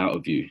lot out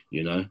of you,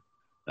 you know?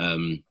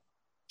 And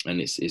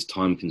it's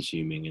time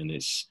consuming and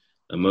it's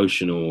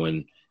emotional,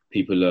 and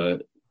people are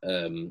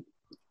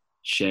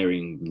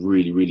sharing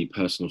really, really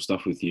personal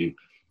stuff with you,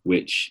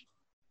 which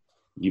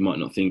you might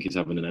not think is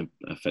having an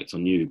effect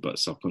on you, but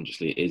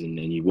subconsciously it is. And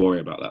then you worry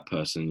about that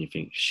person and you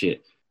think,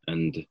 shit.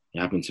 And it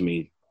happened to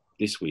me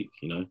this week,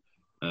 you know,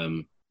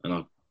 and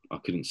I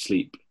couldn't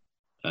sleep.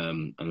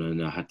 And then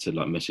I had to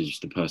like message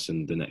the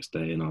person the next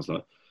day, and I was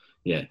like,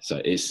 yeah,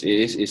 so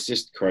it's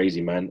just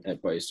crazy, man.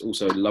 But it's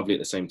also lovely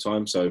at the same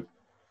time. So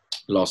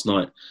last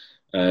night,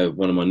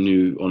 one of my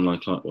new online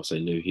clients, well, I say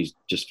new, he's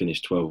just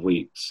finished 12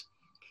 weeks,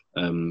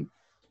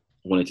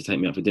 wanted to take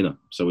me out for dinner.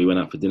 So we went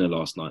out for dinner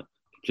last night.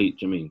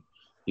 I mean,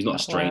 he's not a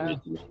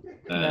stranger.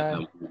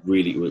 Wow.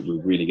 We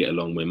really get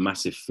along. We're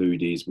massive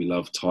foodies. We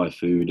love Thai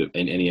food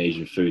and any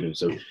Asian food. And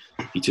so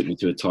he took me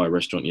to a Thai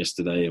restaurant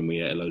yesterday and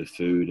we ate a load of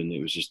food, and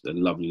it was just a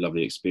lovely,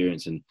 lovely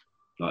experience. And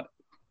like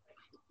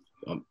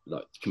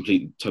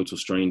complete total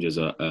strangers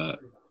are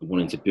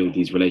wanting to build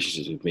these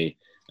relationships with me.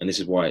 And this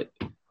is why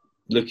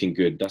looking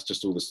good, that's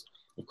just all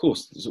of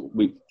course,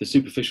 the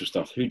superficial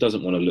stuff, who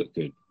doesn't want to look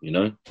good, you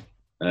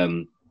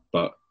know?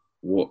 But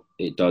what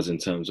it does in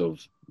terms of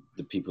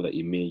the people that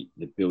you meet,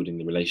 the building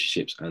the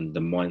relationships and the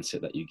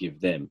mindset that you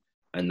give them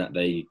and that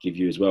they give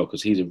you as well.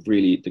 Because he's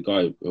the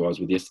guy who I was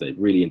with yesterday,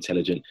 really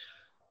intelligent.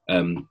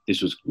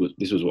 This was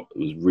what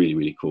was really,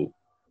 really cool.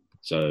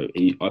 So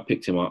I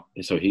picked him up.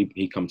 So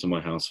he come to my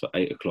house for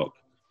 8 o'clock.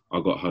 I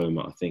got home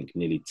at, I think,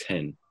 nearly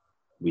 10.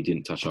 We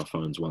didn't touch our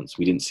phones once.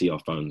 We didn't see our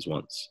phones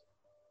once.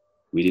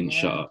 We didn't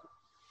shut up.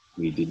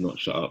 We did not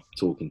shut up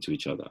talking to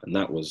each other. And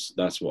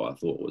that's what I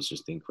thought was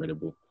just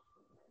incredible.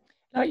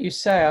 Like you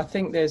say, I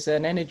think there's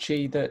an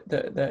energy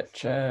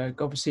that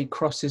obviously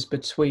crosses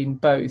between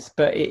both,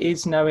 but it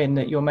is knowing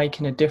that you're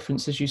making a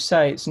difference. As you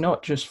say, it's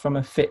not just from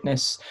a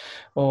fitness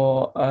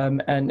or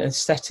an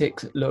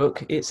aesthetic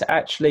look. It's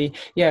actually,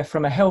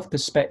 from a health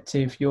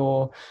perspective,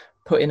 you're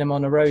putting them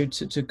on a road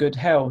to good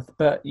health,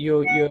 but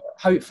you're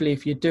hopefully,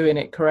 if you're doing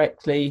it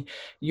correctly,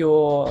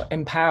 you're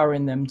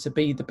empowering them to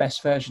be the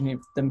best version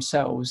of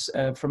themselves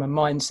from a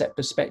mindset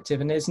perspective.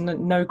 And there's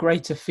no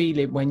greater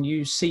feeling when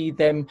you see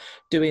them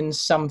doing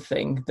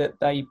something that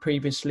they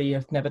previously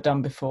have never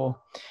done before.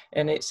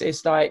 And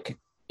it's like,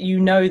 you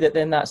know, that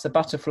then that's the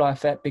butterfly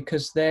effect,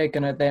 because they're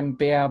going to then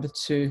be able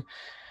to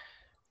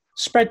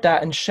spread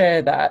that and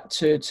share that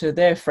to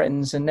their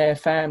friends and their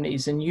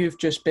families. And you've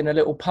just been a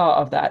little part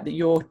of that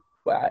you're,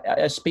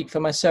 I speak for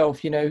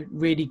myself, you know,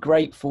 really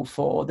grateful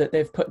for, that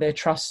they've put their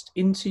trust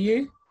into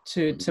you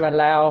to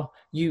allow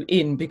you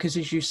in, because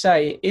as you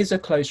say, it is a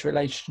close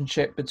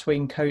relationship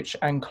between coach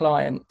and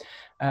client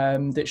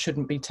that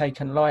shouldn't be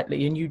taken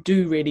lightly. And you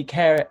do really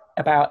care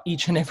about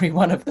each and every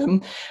one of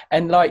them.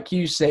 And like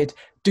you said,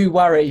 do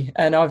worry.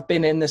 And I've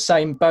been in the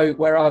same boat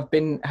where I've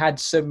had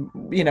some,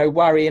 you know,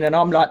 worrying, and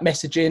I'm like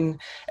messaging,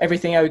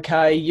 everything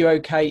okay? You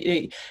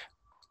okay?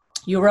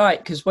 You're right,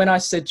 because when I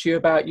said to you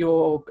about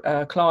your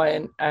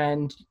client,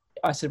 and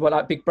I said, well,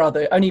 like big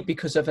brother, only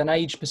because of an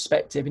age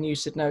perspective, and you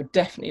said, no,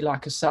 definitely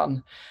like a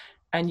son.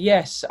 And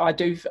yes, I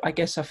do. I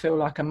guess I feel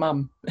like a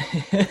mum,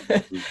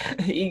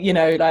 you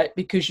know, like,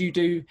 because you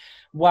do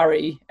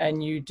worry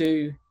and you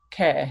do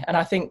care. And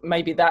I think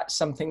maybe that's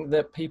something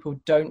that people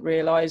don't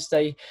realize.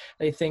 They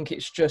think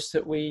it's just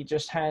that we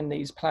just hand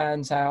these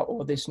plans out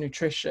or this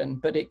nutrition,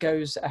 but it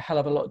goes a hell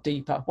of a lot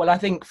deeper. Well, I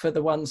think for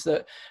the ones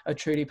that are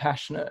truly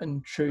passionate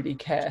and truly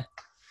care.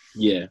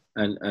 Yeah,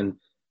 and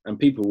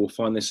people will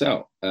find this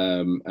out,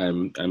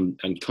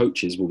 and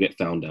coaches will get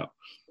found out.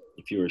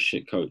 If you're a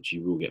shit coach,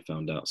 you will get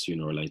found out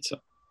sooner or later.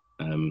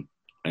 And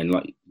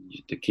like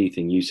the key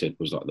thing you said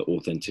was like the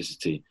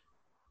authenticity.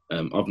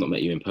 I've not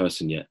met you in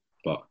person yet,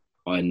 but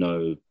I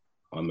know,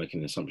 I'm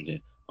making an assumption here,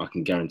 I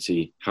can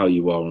guarantee how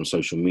you are on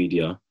social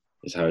media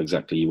is how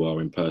exactly you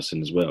are in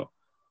person as well.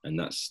 And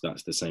that's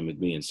the same with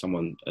me.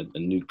 And a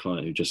new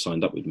client who just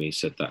signed up with me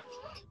said that.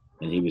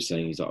 And he was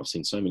saying, he's like, I've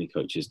seen so many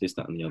coaches, this,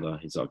 that, and the other.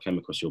 He's like, I came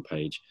across your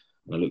page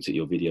and I looked at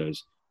your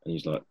videos, and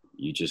he's like,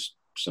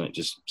 something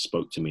just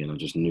spoke to me, and I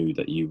just knew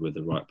that you were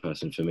the right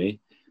person for me.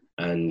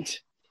 And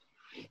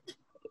I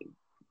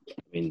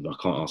mean, I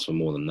can't ask for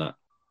more than that.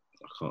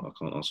 I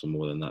can't ask for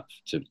more than that,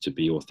 to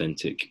be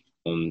authentic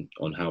on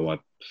how I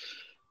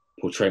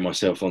portray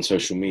myself on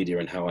social media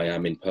and how I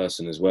am in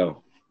person as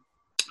well.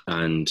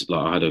 And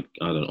like I had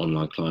an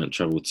online client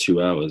travel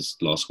 2 hours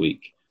last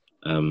week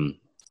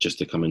just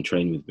to come and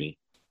train with me.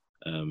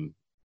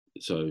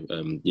 It's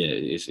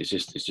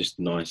just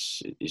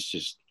nice. It's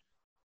just,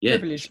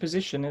 privileged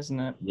position, isn't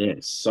it? Yeah,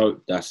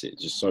 so that's it.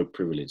 Just so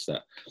privileged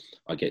that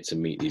I get to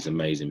meet these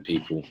amazing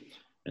people,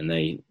 and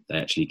they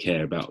actually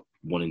care about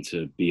wanting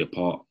to be a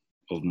part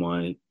of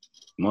my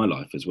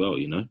life as well,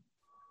 you know.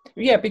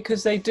 Yeah,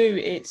 because they do.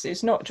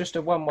 It's not just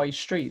a one-way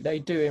street. They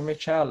do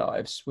enrich our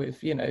lives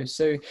with, you know,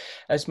 so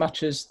as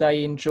much as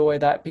they enjoy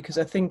that, because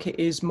I think it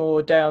is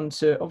more down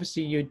to,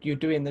 obviously you're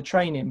doing the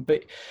training,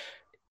 but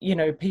you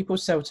know, people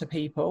sell to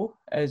people,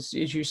 as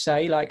you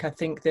say. Like, I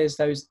think that's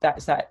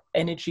that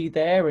energy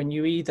there, and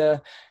you either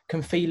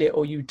can feel it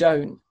or you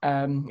don't,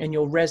 and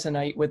you'll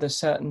resonate with a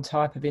certain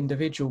type of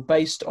individual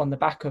based on the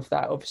back of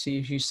that, obviously,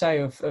 as you say,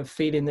 of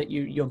feeling that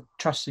you're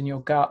trusting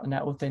your gut and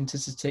that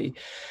authenticity.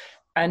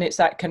 And it's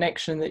that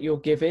connection that you're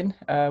giving,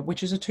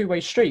 which is a two-way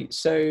street.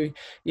 So,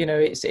 you know,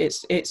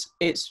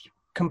 it's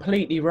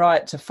completely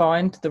right to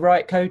find the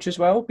right coach as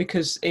well,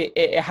 because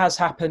it has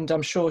happened,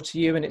 I'm sure, to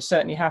you, and it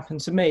certainly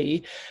happened to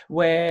me,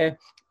 where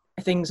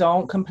things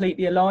aren't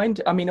completely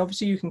aligned. I mean,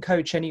 obviously you can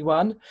coach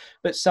anyone,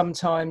 but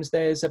sometimes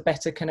there's a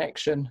better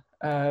connection,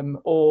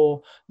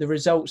 or the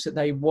results that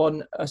they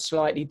want are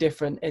slightly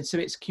different. And so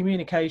it's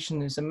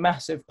communication is a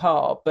massive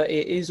part, but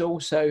it is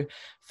also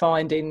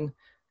finding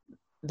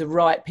the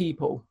right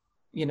people,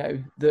 you know,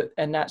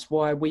 and that's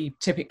why we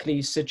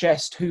typically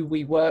suggest who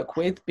we work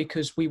with,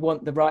 because we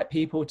want the right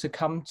people to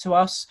come to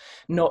us,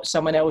 not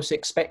someone else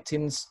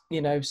expecting,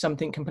 you know,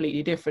 something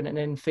completely different and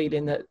then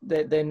feeling that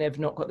they've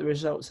not got the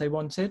results they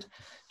wanted.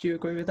 Do you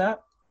agree with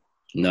that?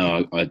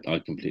 No, I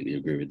completely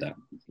agree with that.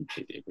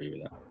 Completely agree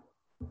with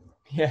that.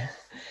 Yeah.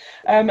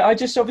 I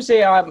just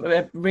obviously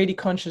I'm really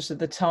conscious of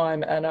the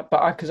time, and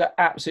because I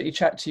absolutely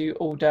chat to you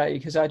all day,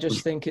 because I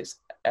just think it's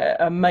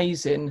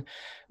amazing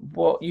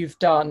what you've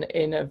done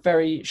in a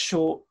very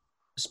short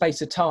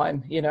space of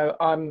time. You know,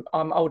 I'm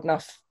old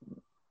enough.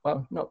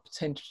 Well, not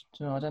potential.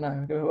 I don't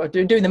know.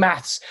 Doing the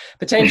maths.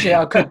 Potentially,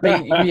 I could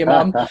be your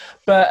mum,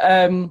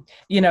 but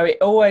you know, it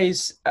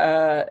always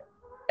it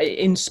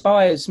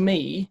inspires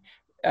me.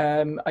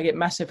 I get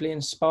massively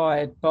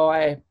inspired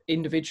by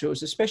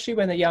individuals, especially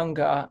when they're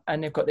younger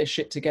and they've got their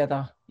shit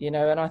together, you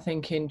know. And I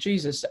think, in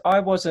Jesus, I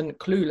wasn't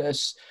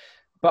clueless,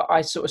 but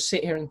I sort of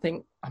sit here and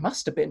think I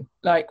must have been,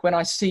 like, when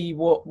I see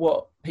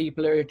what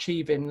people are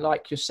achieving,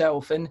 like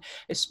yourself, and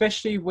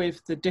especially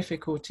with the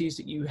difficulties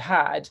that you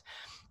had,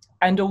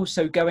 and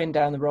also going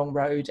down the wrong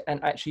road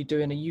and actually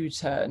doing a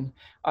U-turn,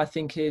 I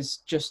think is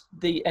just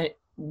the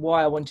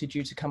why I wanted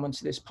you to come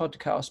onto this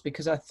podcast,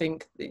 because I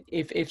think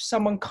if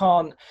someone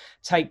can't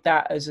take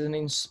that as an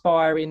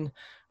inspiring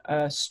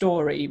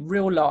story,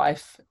 real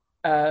life,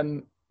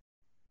 and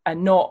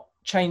not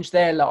change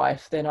their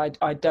life, then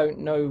I don't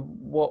know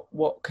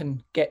what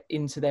can get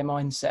into their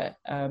mindset,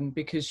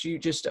 because you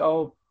just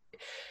are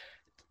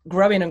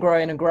growing and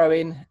growing and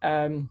growing.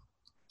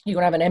 You're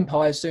going to have an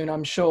empire soon,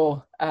 I'm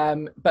sure.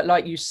 But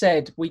like you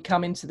said, we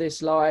come into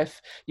this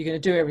life, you're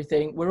going to do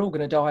everything. We're all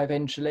going to die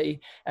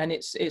eventually. And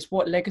it's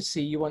what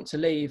legacy you want to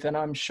leave. And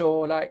I'm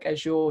sure, like,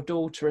 as your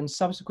daughter and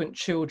subsequent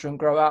children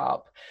grow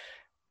up,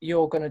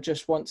 you're going to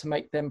just want to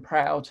make them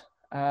proud,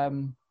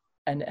 and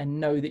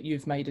know that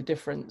you've made a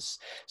difference.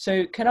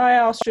 So can I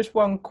ask just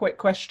one quick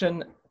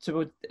question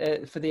for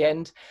the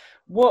end?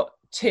 What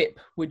tip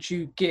would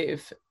you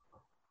give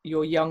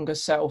your younger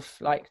self,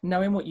 like,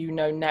 knowing what you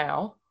know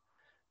now?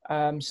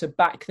 So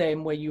back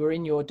then, where you were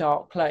in your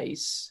dark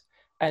place,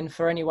 and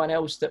for anyone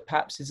else that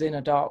perhaps is in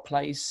a dark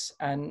place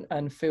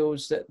and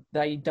feels that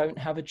they don't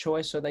have a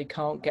choice or they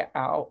can't get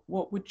out,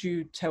 what would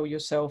you tell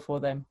yourself or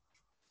them?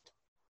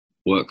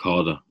 Work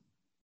harder.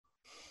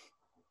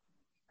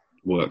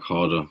 Work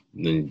harder.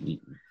 Then,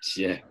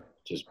 yeah,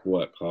 just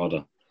work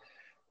harder.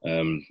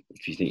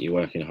 If you think you're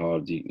working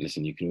hard,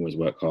 listen, you can always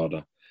work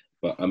harder.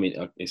 But I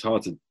mean, it's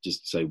hard to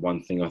just say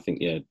one thing. I think,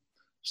 yeah,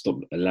 stop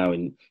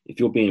allowing, if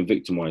you're being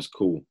victimized,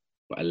 cool,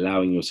 but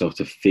allowing yourself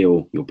to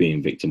feel you're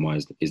being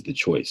victimized is the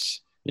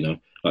choice. You know,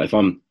 like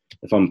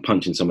if I'm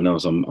punching someone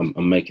else,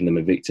 I'm making them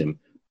a victim,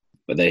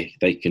 but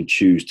they can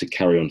choose to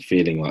carry on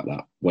feeling like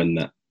that when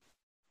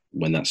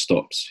that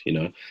stops, you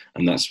know.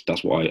 And that's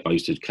what I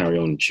used to carry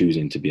on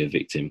choosing to be a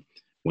victim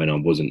when I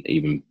wasn't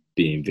even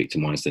being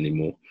victimized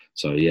anymore.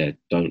 So yeah,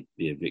 don't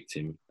be a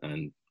victim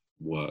and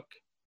work,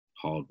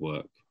 hard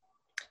work.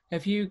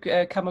 Have you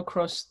come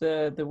across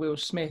the Will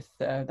Smith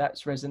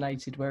that's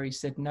resonated, where he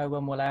said, "No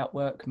one will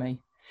outwork me"?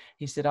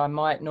 He said, "I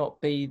might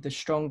not be the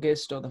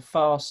strongest or the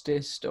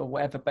fastest or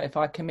whatever, but if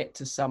I commit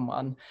to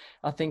someone,"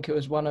 I think it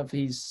was one of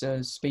his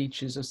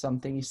speeches or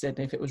something. He said,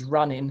 if it was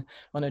running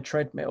on a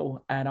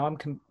treadmill and I'm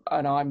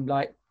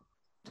like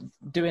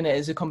doing it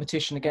as a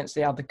competition against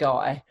the other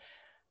guy,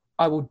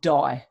 I will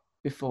die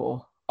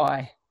before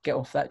I get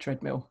off that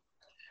treadmill.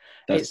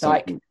 It's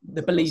like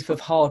the belief of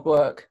hard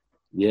work.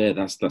 Yeah,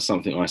 that's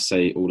something I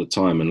say all the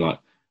time. And like,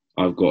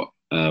 I've got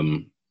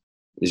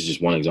this is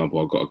just one example.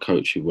 I've got a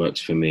coach who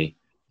works for me,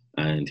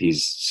 and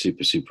he's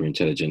super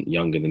intelligent,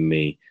 younger than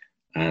me.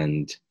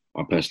 And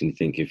I personally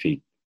think if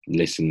he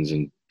listens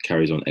and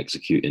carries on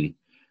executing,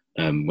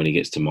 when he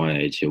gets to my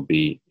age,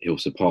 he'll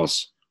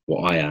surpass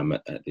what I am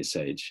at this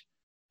age.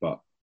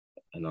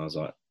 And I was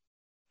like,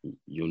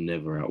 you'll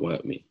never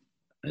outwork me,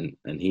 and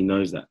he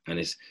knows that. And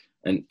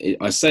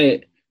I say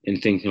it in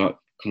thinking like,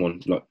 come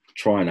on, like,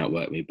 try and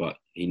outwork me, but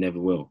he never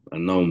will,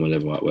 and no one will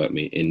ever outwork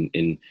me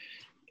in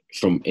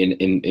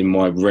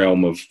my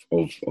realm of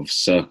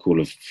circle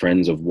of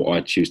friends, of what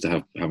I choose to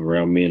have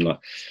around me. And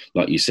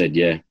like you said,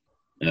 yeah,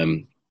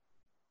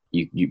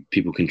 you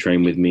people can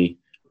train with me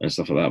and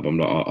stuff like that, but I'm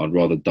like, I'd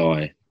rather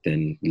die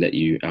than let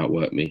you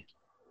outwork me.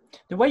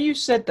 The way you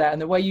said that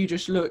and the way you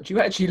just looked, you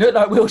actually look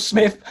like Will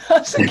Smith. I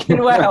was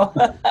thinking, wow.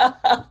 No,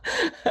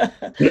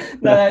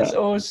 that's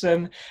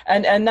awesome.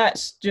 And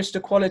that's just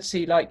a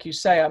quality, like you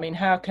say. I mean,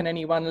 how can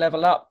anyone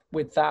level up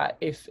with that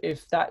if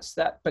that's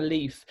that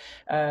belief?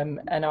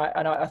 And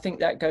I think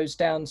that goes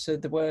down to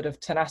the word of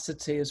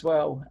tenacity as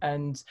well.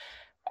 And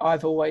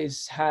I've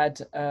always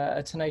had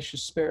a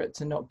tenacious spirit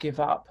to not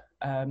give up.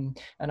 And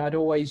I'd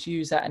always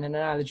use that in an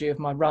analogy of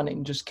my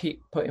running, just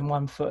keep putting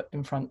one foot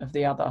in front of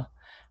the other.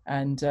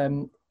 And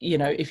you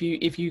know, if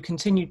you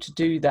continue to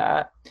do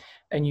that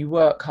and you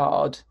work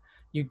hard,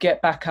 you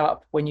get back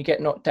up when you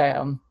get knocked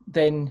down,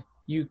 then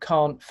you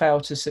can't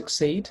fail to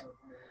succeed.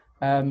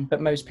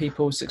 But most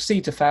people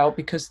succeed to fail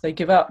because they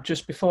give up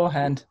just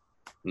beforehand.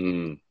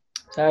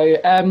 So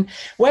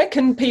where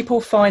can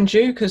people find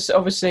you? Because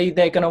obviously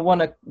they're going to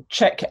want to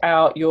check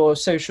out your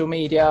social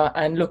media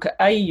and look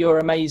at your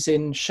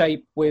amazing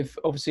shape with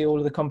obviously all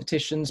of the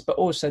competitions, but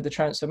also the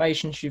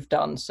transformations you've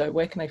done. So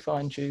where can they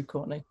find you,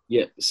 Courtney?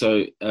 Yeah,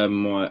 so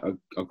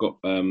I've got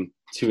 2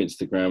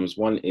 Instagrams.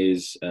 One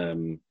is I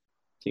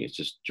think it's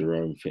just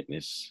Jerome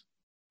Fitness,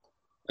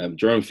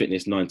 Jerome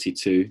Fitness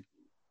 92.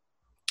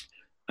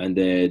 And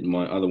then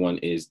my other one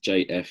is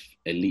JF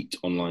Elite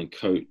Online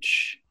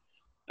Coach.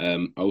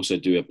 I also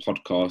do a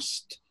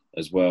podcast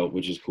as well,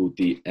 which is called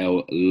the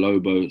El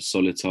Lobo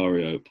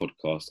Solitario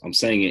podcast. I'm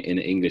saying it in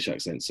an English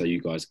accent so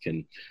you guys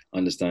can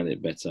understand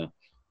it better.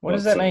 What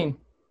does that mean?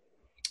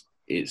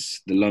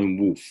 It's the Lone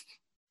Wolf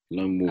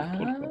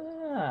podcast.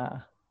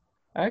 Ah,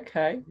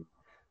 okay.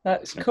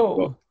 That's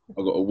cool.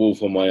 I've got a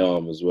wolf on my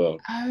arm as well.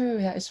 Oh,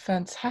 that is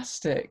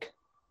fantastic.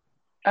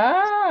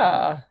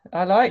 Ah,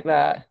 I like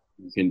that.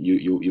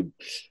 You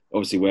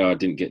obviously, where I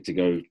didn't get to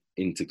go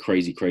into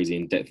crazy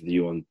in-depth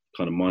view on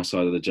kind of my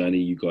side of the journey,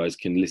 you guys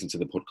can listen to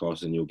the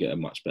podcast and you'll get a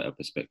much better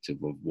perspective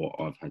of what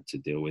I've had to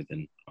deal with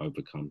and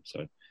overcome.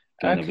 So,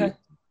 okay.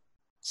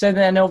 So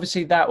then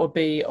obviously that will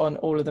be on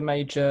all of the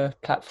major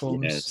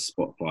platforms.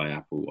 Yeah, Spotify,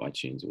 Apple,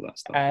 iTunes, all that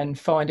stuff. And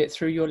find it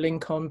through your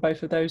link on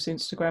both of those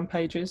Instagram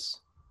pages?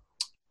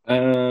 I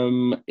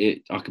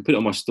could put it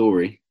on my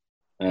story,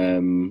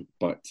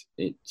 but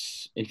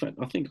it's, in fact,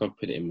 I think I've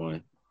put it in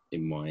my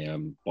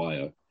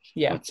bio.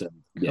 Yeah, but,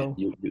 cool.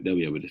 Yeah, they'll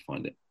be able to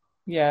find it.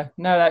 Yeah,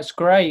 no, that's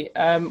great.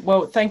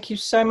 Well, thank you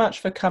so much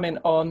for coming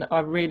on. I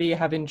really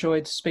have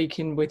enjoyed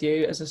speaking with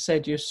you. As I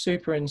said, you're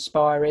super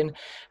inspiring,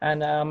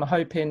 and I'm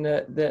hoping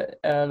that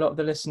a lot of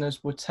the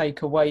listeners will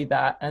take away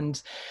that.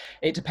 And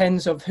it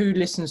depends on who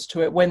listens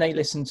to it, when they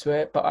listen to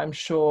it, but I'm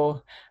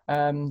sure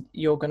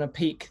you're going to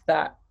pique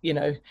that,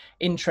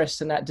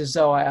 interest and that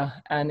desire.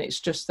 And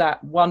it's just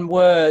that one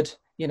word,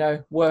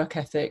 work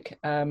ethic.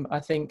 I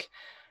think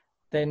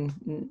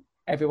then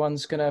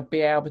everyone's going to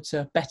be able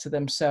to better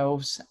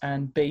themselves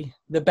and be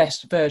the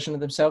best version of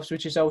themselves,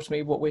 which is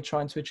ultimately what we're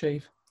trying to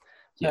achieve.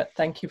 Yeah.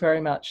 Thank you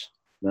very much.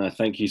 No,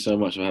 thank you so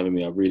much for having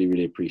me. I really,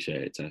 really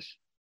appreciate it, Tash.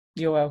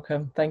 You're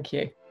welcome. Thank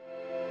you.